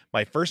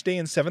my first day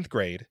in 7th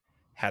grade,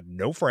 had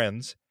no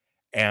friends,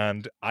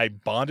 and I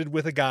bonded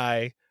with a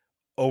guy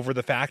over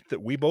the fact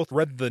that we both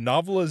read the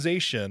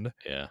novelization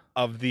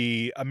of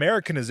the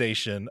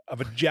Americanization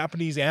of a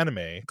Japanese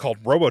anime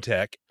called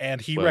Robotech,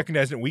 and he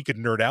recognized that we could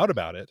nerd out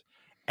about it.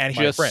 And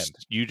my friend,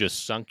 you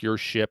just sunk your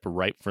ship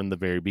right from the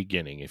very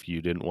beginning if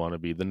you didn't want to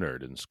be the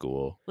nerd in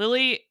school.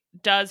 Lily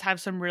does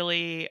have some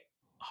really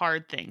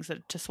hard things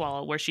to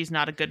swallow where she's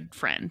not a good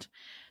friend.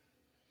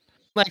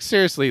 Like,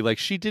 seriously, like,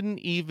 she didn't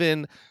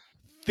even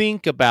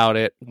think about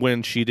it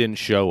when she didn't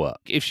show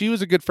up. If she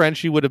was a good friend,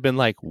 she would have been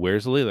like,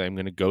 "Where's Lily? I'm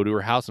going to go to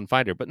her house and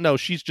find her." But no,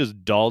 she's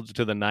just dulled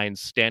to the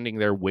nines, standing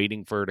there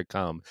waiting for her to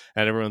come.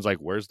 And everyone's like,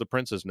 "Where's the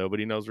princess?"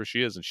 Nobody knows where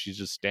she is. And she's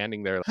just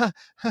standing there.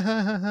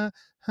 I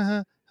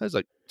was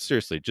like,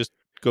 seriously, just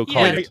go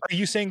call Are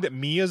you saying that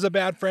Mia's a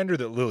bad friend or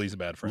that Lily's a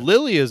bad friend?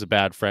 Lily is a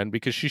bad friend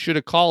because she should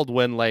have called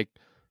when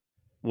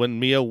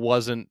Mia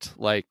wasn't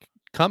like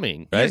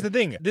coming. Right? Here's the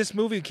thing: this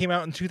movie came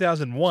out in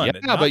 2001.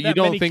 Yeah, but you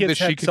don't think that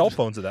she had could cell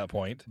phones at that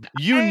point?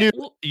 You knew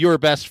your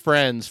best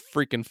friend's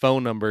freaking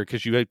phone number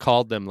because you had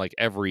called them like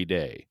every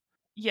day.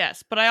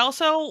 Yes, but I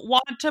also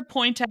want to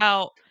point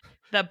out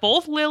that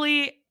both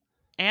Lily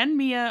and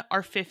Mia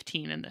are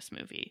 15 in this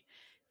movie,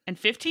 and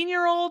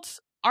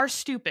 15-year-olds are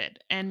stupid.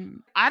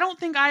 And I don't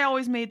think I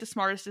always made the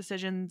smartest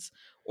decisions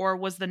or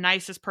was the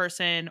nicest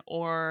person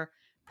or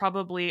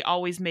probably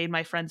always made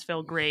my friends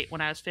feel great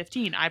when I was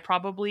 15. I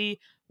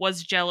probably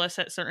was jealous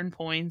at certain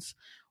points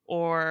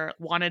or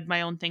wanted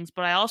my own things.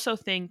 But I also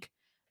think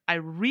I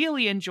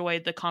really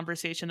enjoyed the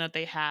conversation that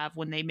they have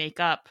when they make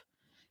up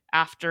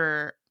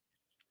after.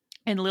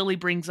 And Lily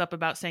brings up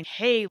about saying,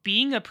 "Hey,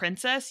 being a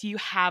princess, you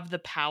have the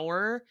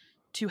power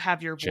to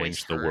have your voice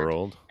Change the heard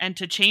world and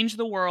to change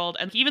the world."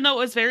 And even though it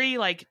was very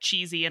like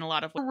cheesy in a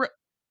lot of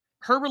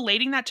her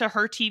relating that to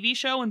her TV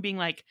show and being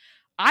like,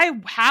 "I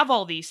have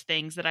all these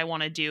things that I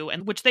want to do,"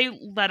 and which they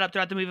led up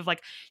throughout the movie of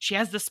like, she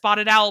has the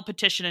spotted owl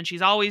petition and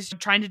she's always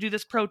trying to do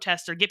this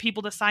protest or get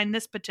people to sign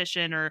this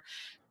petition or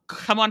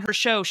come on her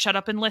show, shut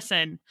up and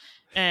listen.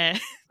 Yeah,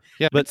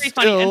 but very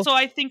still, funny. And so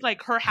I think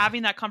like her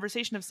having that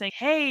conversation of saying,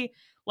 "Hey,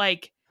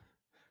 like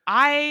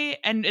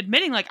and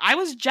admitting like I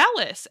was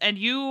jealous and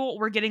you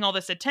were getting all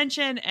this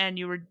attention and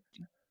you were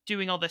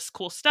doing all this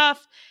cool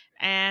stuff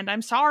and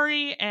I'm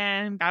sorry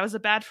and I was a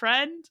bad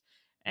friend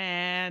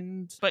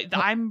but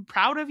I'm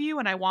proud of you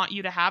and I want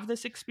you to have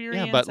this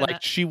experience." Yeah, but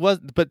like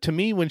but to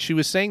me when she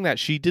was saying that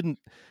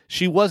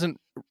she wasn't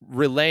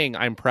relaying,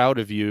 "I'm proud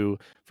of you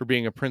for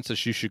being a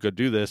princess, you should go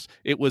do this."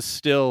 It was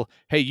still,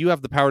 "Hey, you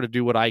have the power to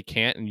do what I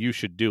can't and you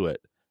should do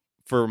it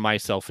for my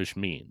selfish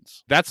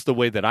means." That's the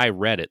way that I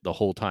read it the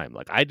whole time.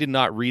 Like, I did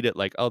not read it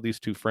like, oh, these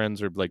 2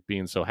 friends are like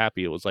being so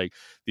happy. It was like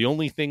the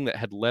only thing that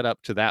had led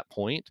up to that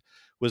point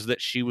was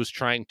that she was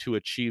trying to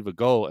achieve a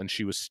goal and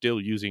she was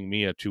still using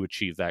Mia to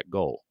achieve that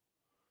goal.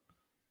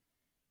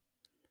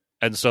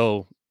 And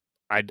so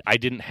I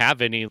didn't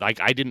have any, like,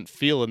 I didn't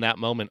feel in that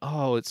moment,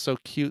 oh, it's so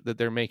cute that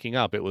they're making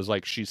up. It was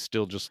like she's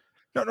still just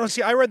No.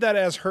 See, I read that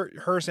as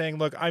her saying,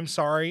 "Look, I'm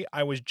sorry,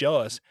 I was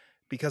jealous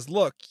because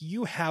look,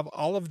 you have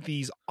all of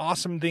these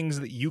awesome things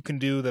that you can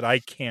do that I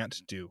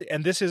can't do,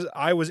 and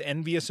I was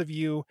envious of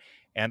you,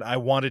 and I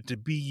wanted to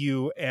be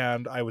you,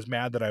 and I was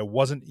mad that I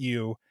wasn't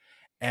you,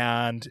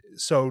 and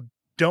so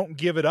don't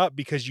give it up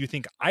because you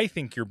think I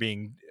think you're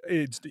being.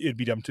 It'd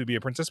be dumb to be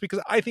a princess because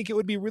I think it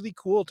would be really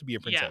cool to be a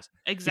princess.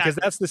 Yeah, exactly.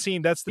 Because that's the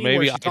scene. That's the maybe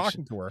where she's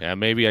talking to her. Yeah,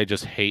 maybe I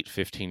just hate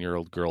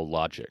 15-year-old girl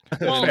logic.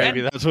 Well,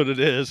 Maybe that's what it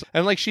is.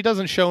 And like she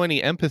doesn't show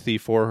any empathy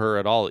for her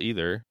at all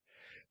either.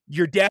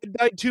 Your dad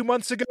died 2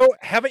 months ago.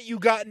 Haven't you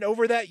gotten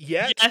over that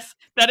yet? Yes,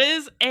 that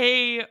is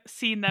a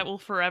scene that will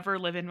forever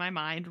live in my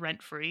mind,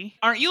 rent free.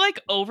 Aren't you like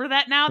over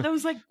that now? That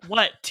was like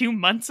what, 2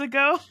 months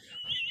ago?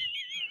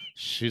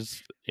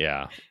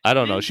 I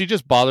don't know. She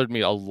just bothered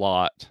me a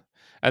lot.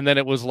 And then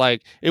it was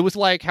like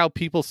how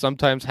people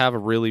sometimes have a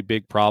really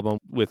big problem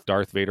with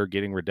Darth Vader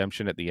getting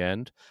redemption at the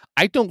end.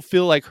 I don't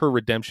feel like her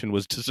redemption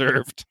was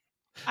deserved.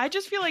 I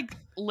just feel like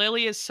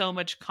Lily is so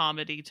much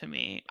comedy to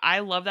me. I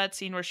love that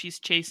scene where she's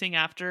chasing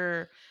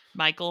after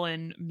Michael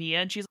and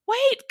Mia and she's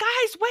wait,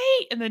 guys,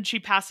 wait. And then she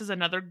passes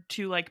another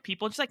two like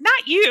people. And she's like,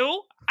 not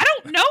you. I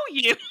don't know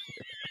you.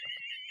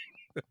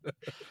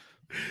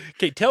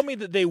 Okay, tell me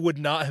that they would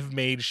not have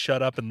made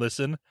Shut Up and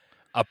Listen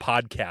a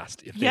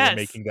podcast if they were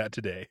making that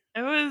today.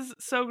 It was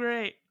so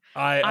great.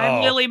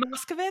 I'm Lily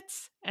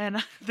Moskovitz,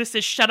 and this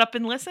is Shut Up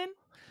and Listen.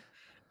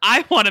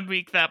 I want to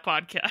make that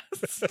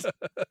podcast.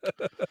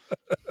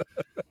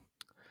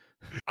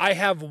 I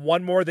have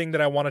one more thing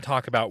that I want to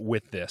talk about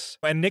with this,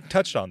 and Nick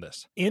touched on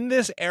this. In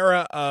this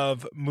era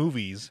of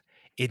movies,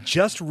 it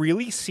just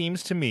really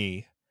seems to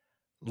me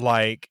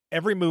like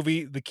every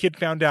movie, the kid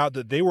found out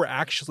that they were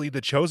actually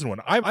the chosen one.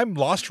 I'm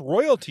lost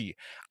royalty.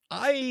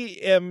 I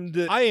am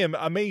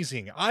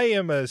amazing. I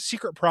am a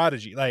secret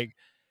prodigy. Like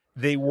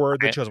they were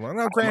the chosen one.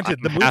 Now, granted,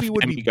 the movie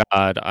would be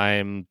God.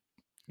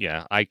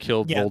 I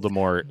killed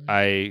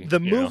Voldemort. The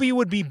movie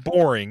would be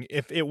boring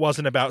if it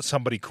wasn't about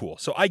somebody cool.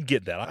 So I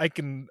get that. I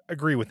can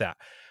agree with that.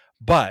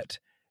 But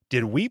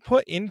did we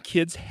put in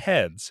kids'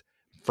 heads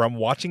from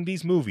watching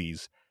these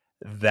movies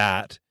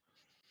that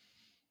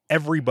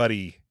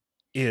everybody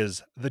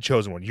is the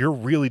chosen one? You're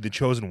really the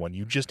chosen one.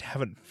 You just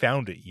haven't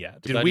found it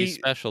yet. Did we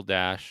special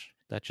dash?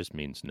 That just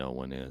means no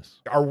one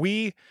is.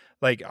 Was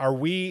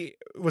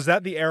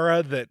that the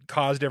era that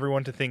caused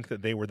everyone to think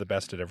that they were the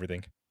best at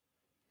everything?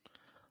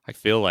 I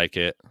feel like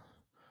it.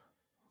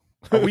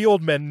 Are we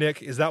old men,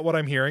 Nick? Is that what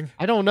I'm hearing?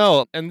 I don't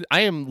know. And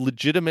I am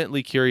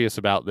legitimately curious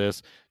about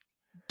this,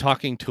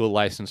 talking to a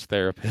licensed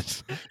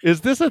therapist.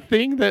 Is this a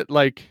thing that,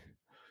 like,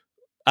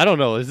 I don't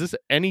know. Is this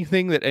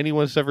anything that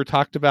anyone's ever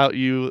talked about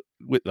you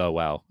with? Oh,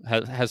 wow.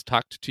 Has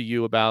talked to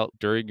you about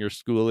during your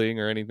schooling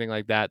or anything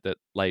like that,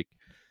 like,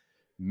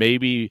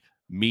 maybe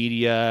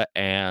media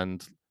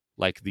and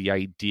like the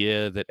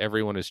idea that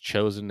everyone is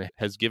chosen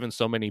has given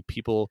so many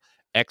people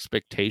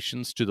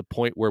expectations to the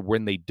point where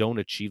when they don't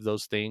achieve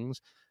those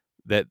things,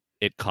 that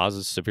it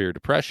causes severe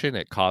depression.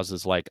 It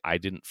causes like, I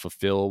didn't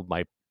fulfill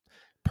my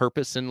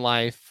purpose in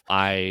life.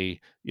 I,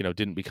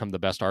 didn't become the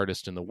best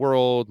artist in the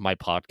world. My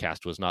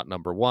podcast was not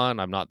number one.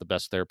 I'm not the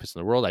best therapist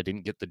in the world. I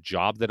didn't get the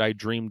job that I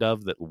dreamed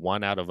of that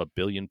 1 out of 1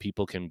 billion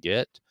people can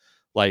get.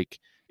 Like,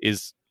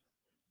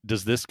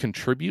 does this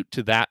contribute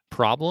to that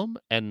problem?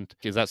 And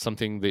is that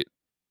something that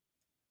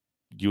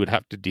you would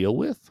have to deal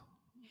with?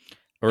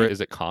 Or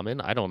is it common?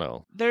 I don't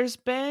know. There's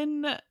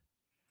been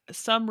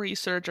some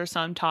research or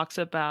some talks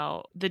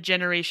about the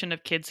generation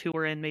of kids who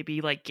were in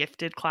maybe like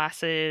gifted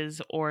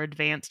classes or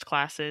advanced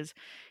classes.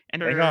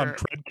 And hang on,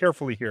 tread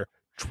carefully here.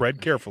 Tread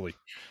carefully.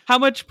 How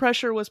much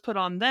pressure was put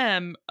on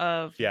them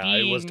of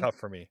it was tough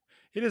for me.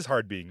 It is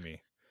hard being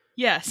me.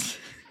 Yes.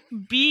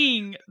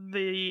 Being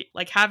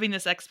having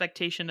this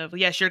expectation of,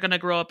 yes, you're going to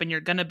grow up and you're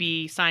going to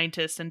be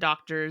scientists and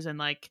doctors and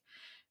like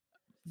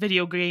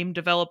video game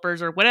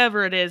developers or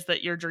whatever it is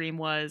that your dream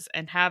was,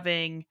 and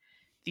having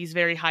these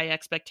very high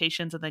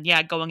expectations, and then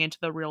going into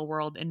the real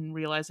world and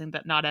realizing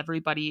that not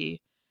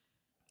everybody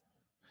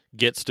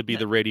gets to be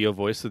the radio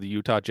voice of the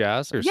Utah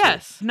Jazz.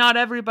 Not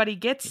everybody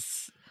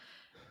gets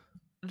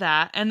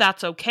that, and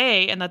that's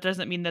okay, and that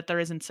doesn't mean that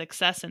there isn't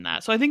success in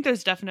that. So I think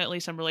there's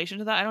definitely some relation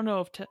to that. I don't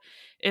know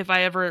if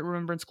I ever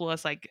remember in school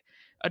as like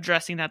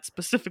addressing that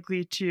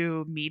specifically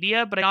to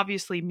media, but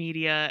obviously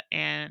media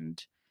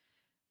and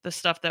the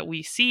stuff that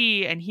we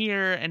see and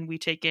hear and we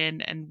take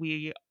in, and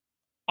we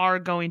are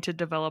going to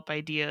develop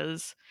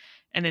ideas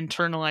and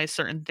internalize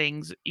certain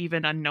things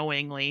even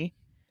unknowingly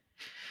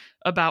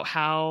about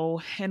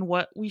how and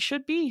what we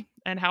should be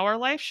and how our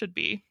life should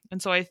be. And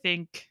so I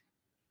think,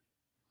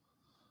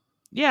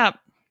 I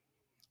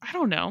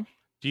don't know.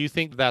 Do you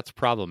think that's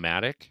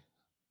problematic,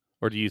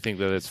 or do you think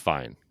that it's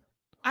fine?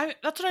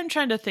 That's what I'm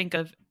trying to think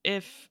of.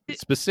 If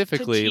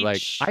specifically,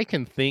 like, I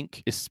can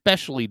think,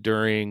 especially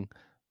during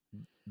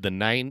the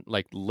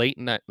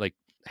the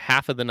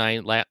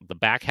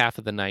back half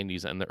of the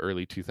 90s and the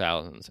early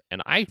 2000s,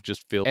 and I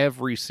just feel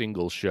every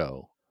single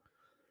show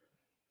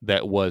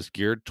that was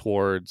geared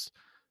towards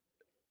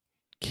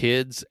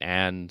kids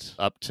and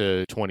up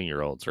to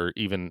 20-year-olds or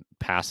even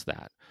past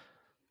that.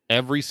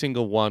 Every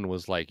single one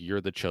was like,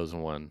 you're the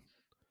chosen one.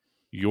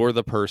 You're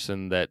the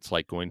person that's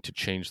like going to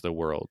change the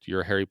world.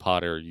 You're Harry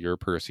Potter, you're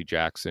Percy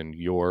Jackson,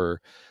 you're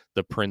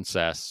the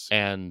princess.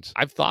 And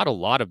I've thought a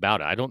lot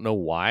about it. I don't know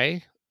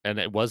why. And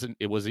it wasn't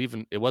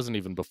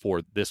even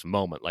before this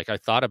moment. Like I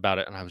thought about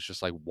it and I was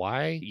just like,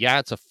 why? Yeah,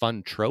 it's a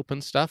fun trope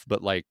and stuff,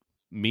 but like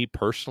me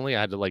personally,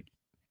 I had to like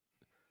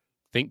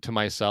think to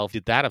myself,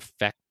 did that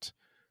affect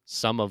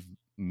some of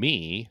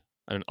me?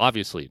 I mean,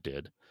 obviously it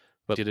did,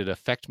 but did it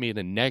affect me in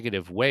a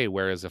negative way?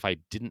 Whereas if I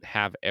didn't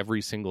have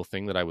every single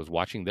thing that I was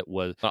watching that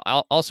was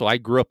also, I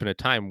grew up in a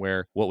time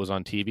where what was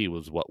on TV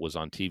was what was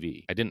on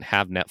TV. I didn't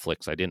have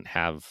Netflix. I didn't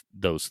have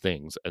those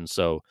things. And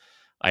so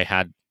I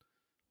had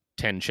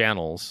 10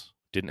 channels,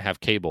 didn't have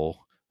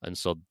cable. And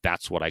so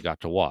that's what I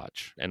got to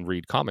watch and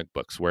read comic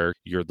books where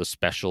you're the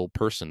special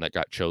person that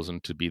got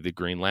chosen to be the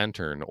Green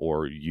Lantern,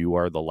 or you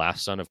are the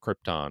last son of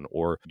Krypton,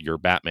 or you're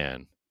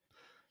Batman.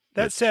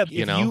 That said,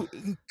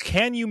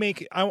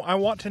 I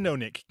want to know,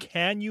 Nick,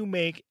 can you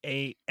make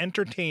a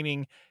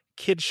entertaining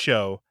kids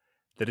show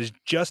that is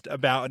just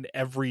about an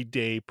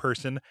everyday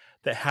person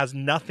that has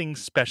nothing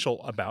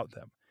special about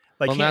them?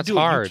 Like, well, can't that's do it.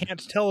 hard. You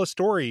can't tell a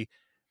story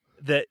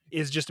that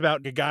is just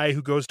about a guy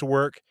who goes to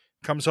work,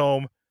 comes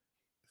home,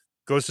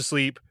 goes to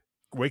sleep,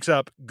 wakes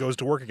up, goes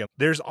to work again.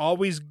 There's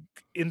always,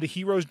 in the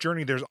hero's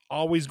journey, there's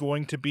always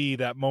going to be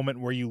that moment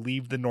where you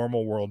leave the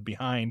normal world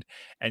behind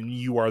and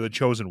you are the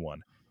chosen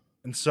one.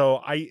 And so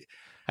I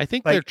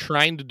think they're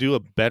trying to do a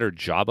better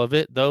job of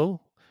it,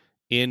 though,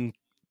 in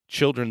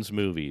children's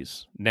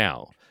movies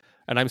now.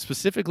 And I'm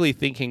specifically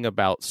thinking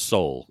about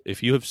Soul.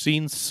 If you have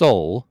seen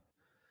Soul,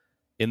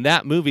 in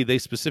that movie, they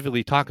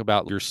specifically talk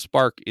about your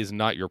spark is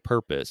not your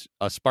purpose.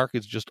 A spark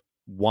is just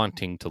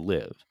wanting to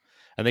live.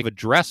 And they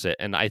address it.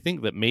 And I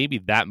think that maybe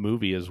that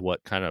movie is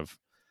what kind of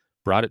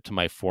brought it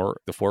to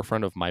the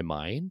forefront of my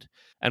mind.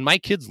 And my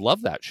kids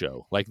love that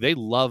show. Like, they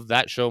love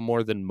that show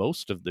more than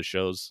most of the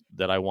shows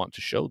that I want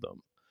to show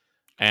them.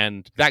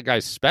 And that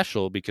guy's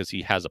special because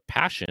he has a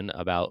passion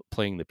about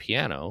playing the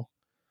piano.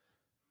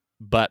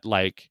 But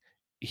like,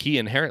 he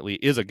inherently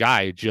is a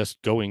guy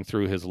just going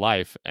through his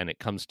life, and it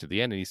comes to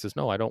the end and he says,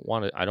 no, I don't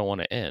want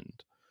to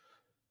end.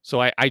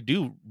 So I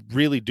do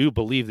really do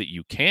believe that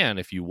you can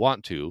if you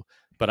want to,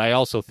 but I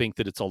also think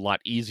that it's a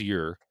lot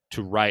easier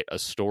to write a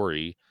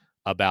story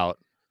about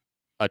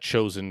a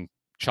chosen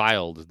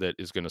child that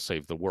is going to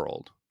save the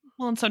world.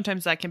 Well, and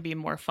sometimes that can be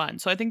more fun.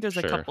 So I think there's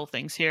a couple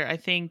things here. I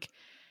think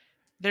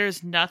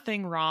there's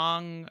nothing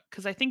wrong,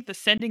 because I think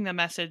sending the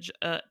message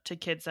to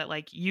kids that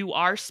like you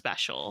are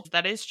special,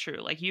 that is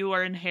true. Like, you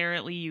are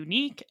inherently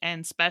unique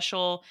and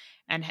special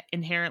and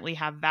inherently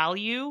have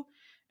value.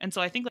 And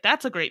so I think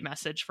that's a great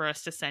message for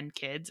us to send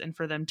kids and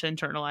for them to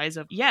internalize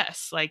of,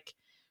 yes, like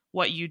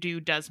what you do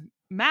does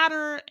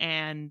matter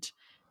and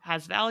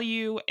has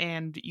value,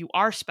 and you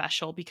are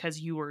special because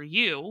you are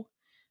you,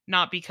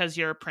 not because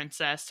you're a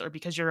princess or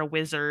because you're a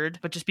wizard,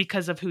 but just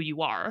because of who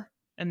you are.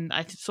 And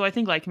so I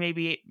think like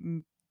maybe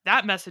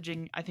that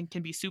messaging, I think,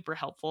 can be super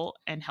helpful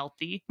and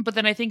healthy. But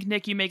then I think,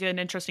 Nick, you make an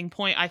interesting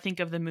point. I think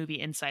of the movie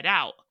Inside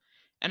Out.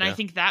 And I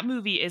think that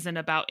movie isn't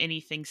about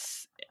anything.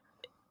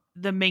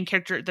 The main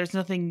character, there's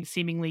nothing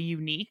seemingly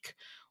unique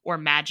or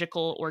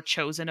magical or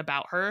chosen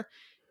about her.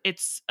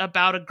 It's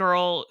about a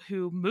girl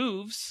who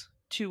moves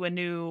to a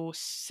new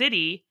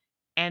city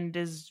and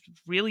is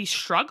really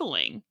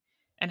struggling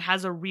and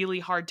has a really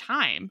hard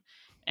time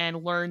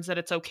and learns that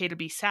it's okay to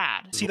be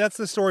sad. See, that's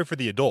the story for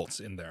the adults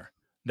in there.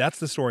 That's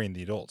the story in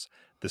the adults.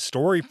 The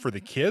story for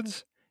the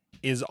kids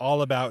is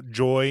all about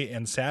joy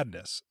and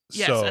sadness.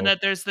 Yes, and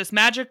that there's this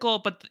magical,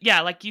 but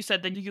yeah, like you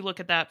said, then you look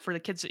at that for the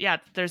kids. Yeah,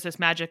 there's this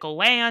magical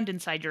land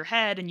inside your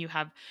head, and you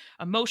have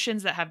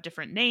emotions that have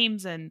different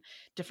names and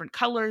different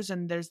colors,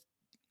 and there's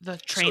the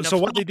train. So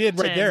what they did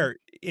right there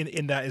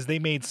in that is they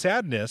made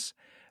sadness.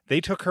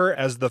 They took her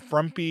as the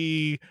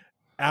frumpy,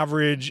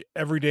 average,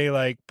 everyday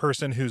like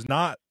person who's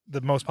not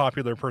the most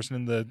popular person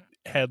in the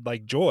head,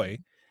 like Joy,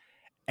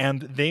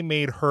 and they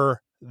made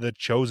her the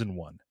chosen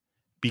one,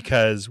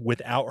 because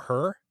without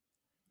her,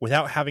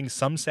 without having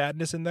some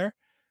sadness in there,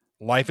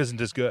 life isn't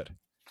as good.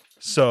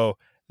 So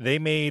they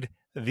made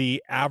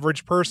the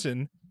average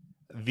person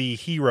the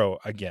hero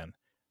again.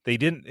 They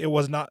didn't. It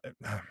was not.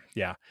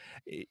 Yeah,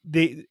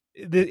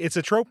 it's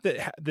a trope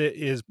that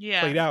is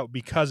played out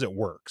because it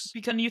works.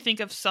 Because you think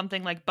of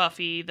something like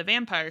Buffy the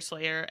Vampire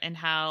Slayer, and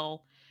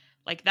how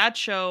like that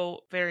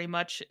show very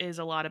much is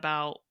a lot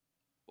about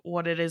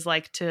what it is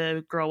like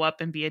to grow up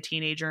and be a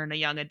teenager and a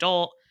young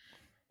adult,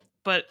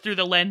 but through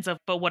the lens of,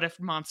 but what if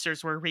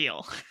monsters were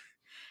real?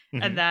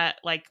 Mm-hmm. And that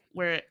like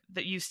where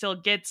that you still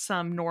get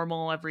some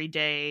normal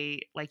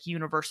everyday like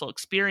universal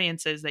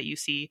experiences that you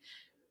see,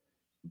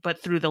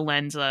 but through the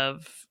lens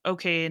of,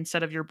 okay,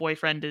 instead of your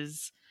boyfriend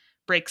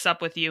breaks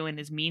up with you and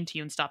is mean to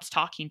you and stops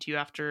talking to you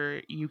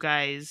after you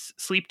guys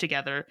sleep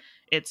together,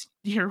 it's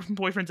your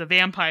boyfriend's a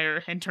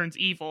vampire and turns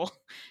evil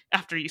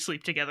after you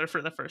sleep together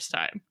for the first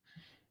time.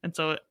 And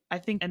so I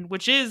think, and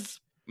which is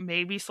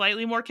maybe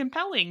slightly more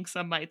compelling,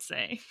 some might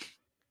say.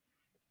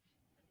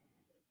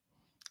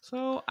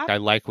 So I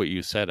like what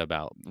you said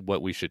about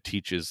what we should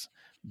teach is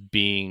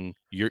being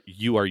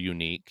you are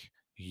unique,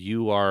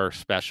 you are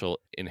special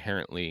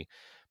inherently,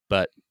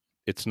 but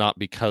it's not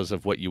because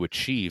of what you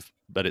achieve,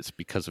 but it's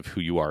because of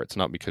who you are. It's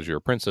not because you're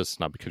a princess, it's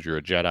not because you're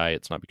a Jedi,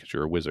 it's not because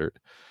you're a wizard.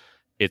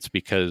 It's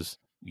because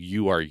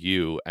you are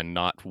you and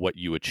not what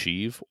you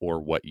achieve or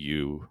what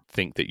you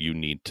think that you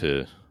need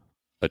to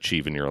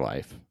achieve in your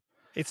life.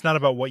 It's not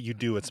about what you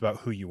do, it's about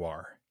who you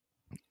are.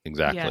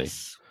 Exactly.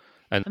 Yes.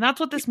 And that's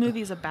what this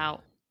movie is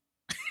about.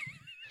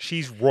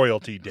 She's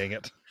royalty, dang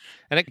it.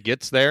 And it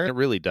gets there, it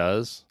really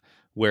does,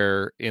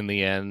 where in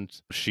the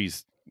end she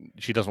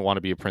doesn't want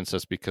to be a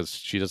princess because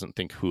she doesn't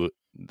think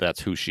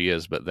that's who she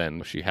is, but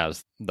then she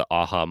has the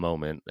aha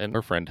moment and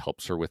her friend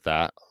helps her with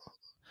that.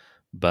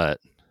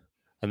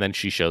 And then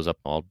she shows up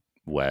all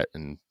wet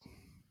and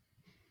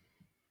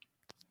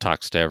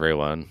talks to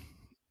everyone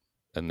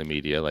in the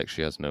media like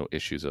she has no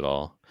issues at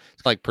all.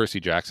 It's like Percy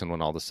Jackson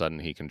when all of a sudden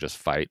he can just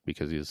fight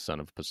because he's the son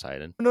of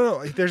Poseidon.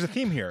 No, there's a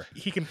theme here.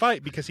 He can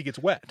fight because he gets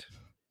wet.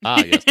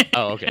 Ah, yes.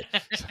 Oh, okay.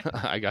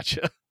 I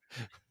gotcha.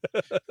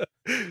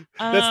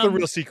 That's the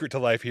real secret to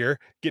life here.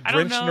 Get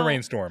drenched in a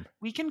rainstorm.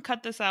 We can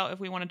cut this out if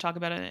we want to talk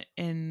about it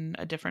in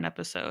a different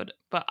episode.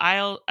 But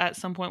I'll at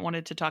some point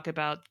wanted to talk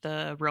about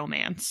the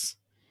romance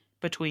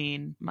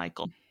between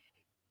Michael.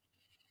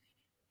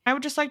 I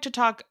would just like to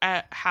talk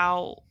at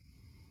how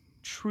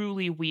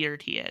truly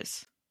weird he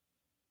is.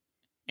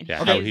 And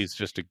how he's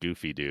just a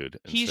goofy dude.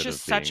 He's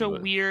just such a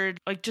weird,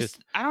 like, just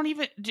I don't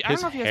know if you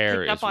guys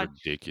picked up on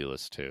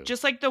ridiculous too.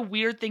 Just like the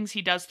weird things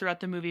he does throughout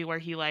the movie, where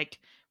he like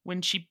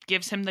when she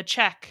gives him the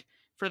check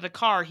for the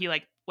car, he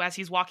like as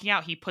he's walking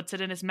out, he puts it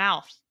in his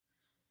mouth.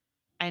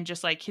 And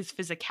just like his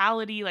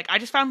physicality, like I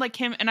just found like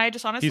him, and I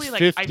just honestly he's like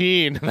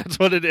 15. That's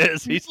what it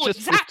is. He's just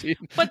 15.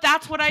 But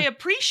that's what I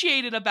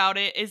appreciated about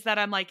it is that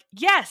I'm like,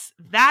 yes,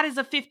 that is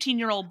a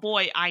 15-year-old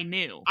boy I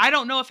knew. I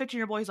don't know a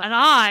 15-year-old boy, and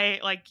I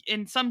like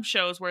in some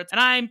shows where it's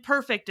and I'm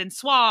perfect and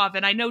suave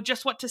and I know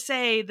just what to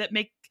say that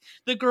make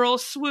the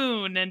girls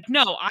swoon. And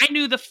no, I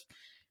knew the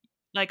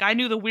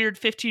weird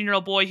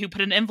 15-year-old boy who put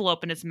an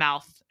envelope in his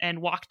mouth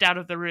and walked out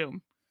of the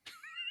room.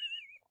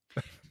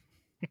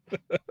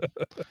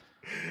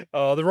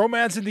 The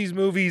romance in these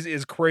movies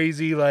is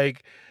crazy,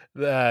 like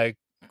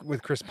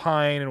with Chris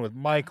Pine and with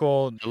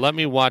Michael. Let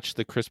me watch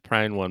the Chris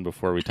Pine one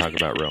before we talk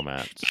about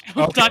romance.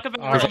 We'll talk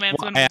about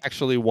romance. I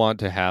actually want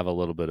to have a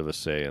little bit of a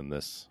say in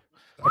this.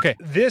 Okay,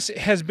 this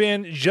has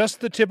been just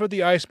the tip of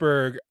the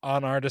iceberg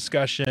on our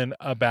discussion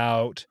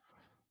about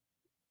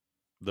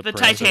the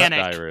Titanic.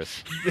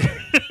 Diaries.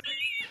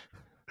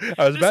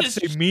 I was about to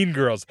say Mean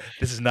Girls.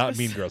 This is not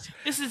Mean Girls.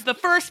 This is the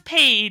first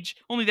page,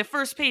 only the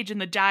first page in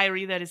the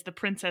diary that is the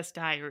Princess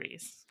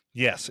Diaries.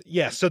 Yes.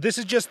 So this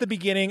is just the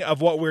beginning of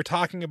what we're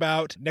talking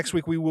about. Next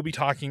week, we will be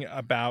talking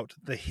about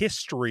the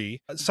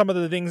history, some of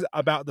the things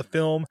about the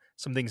film,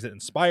 some things that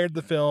inspired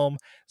the film,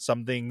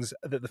 some things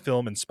that the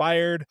film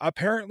inspired.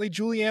 Apparently,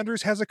 Julie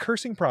Andrews has a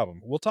cursing problem.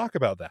 We'll talk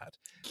about that.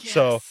 Yes.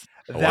 So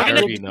I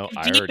already know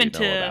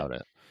about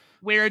it.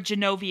 Where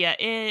Genovia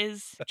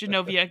is,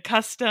 Genovia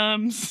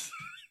Customs.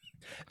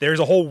 There's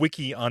a whole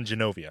wiki on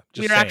Genovia.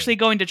 We're actually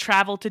going to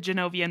travel to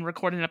Genovia and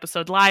record an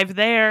episode live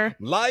there.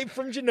 Live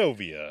from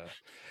Genovia.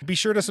 Be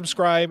sure to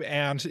subscribe,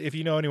 and if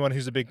you know anyone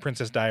who's a big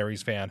Princess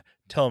Diaries fan,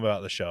 tell them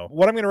about the show.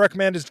 What I'm going to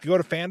recommend is to go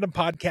to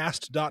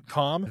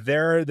fandompodcast.com.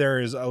 There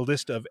is a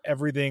list of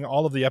everything,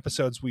 all of the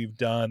episodes we've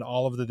done,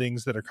 all of the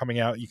things that are coming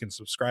out. You can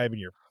subscribe in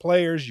your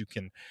players. You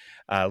can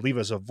leave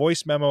us a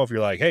voice memo if you're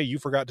like, hey, you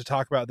forgot to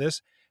talk about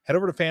this. Head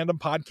over to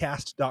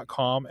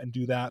fandompodcast.com and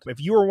do that.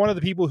 If you are one of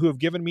the people who have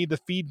given me the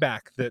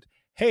feedback that,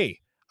 hey,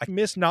 I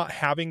miss not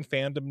having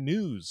fandom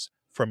news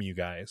from you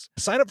guys,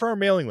 sign up for our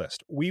mailing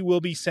list. We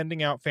will be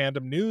sending out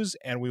fandom news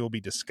and we will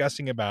be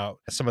discussing about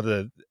some of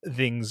the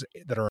things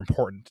that are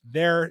important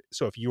there.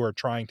 So if you are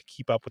trying to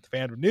keep up with the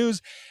fandom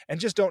news and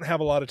just don't have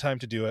a lot of time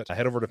to do it,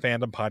 head over to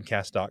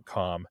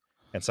fandompodcast.com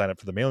and sign up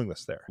for the mailing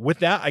list there. With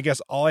that, I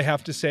guess all I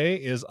have to say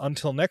is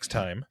until next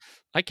time.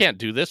 I can't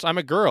do this. I'm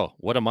a girl.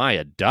 What am I,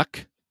 a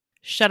duck?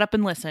 Shut up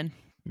and listen.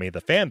 May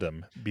the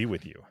fandom be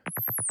with you.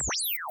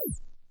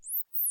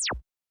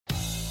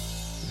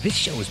 This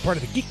show is part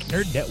of the Geek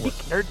Nerd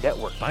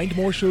Network. Find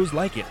more shows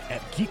like it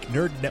at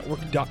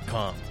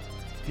geeknerdnetwork.com.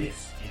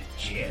 This is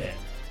Janet.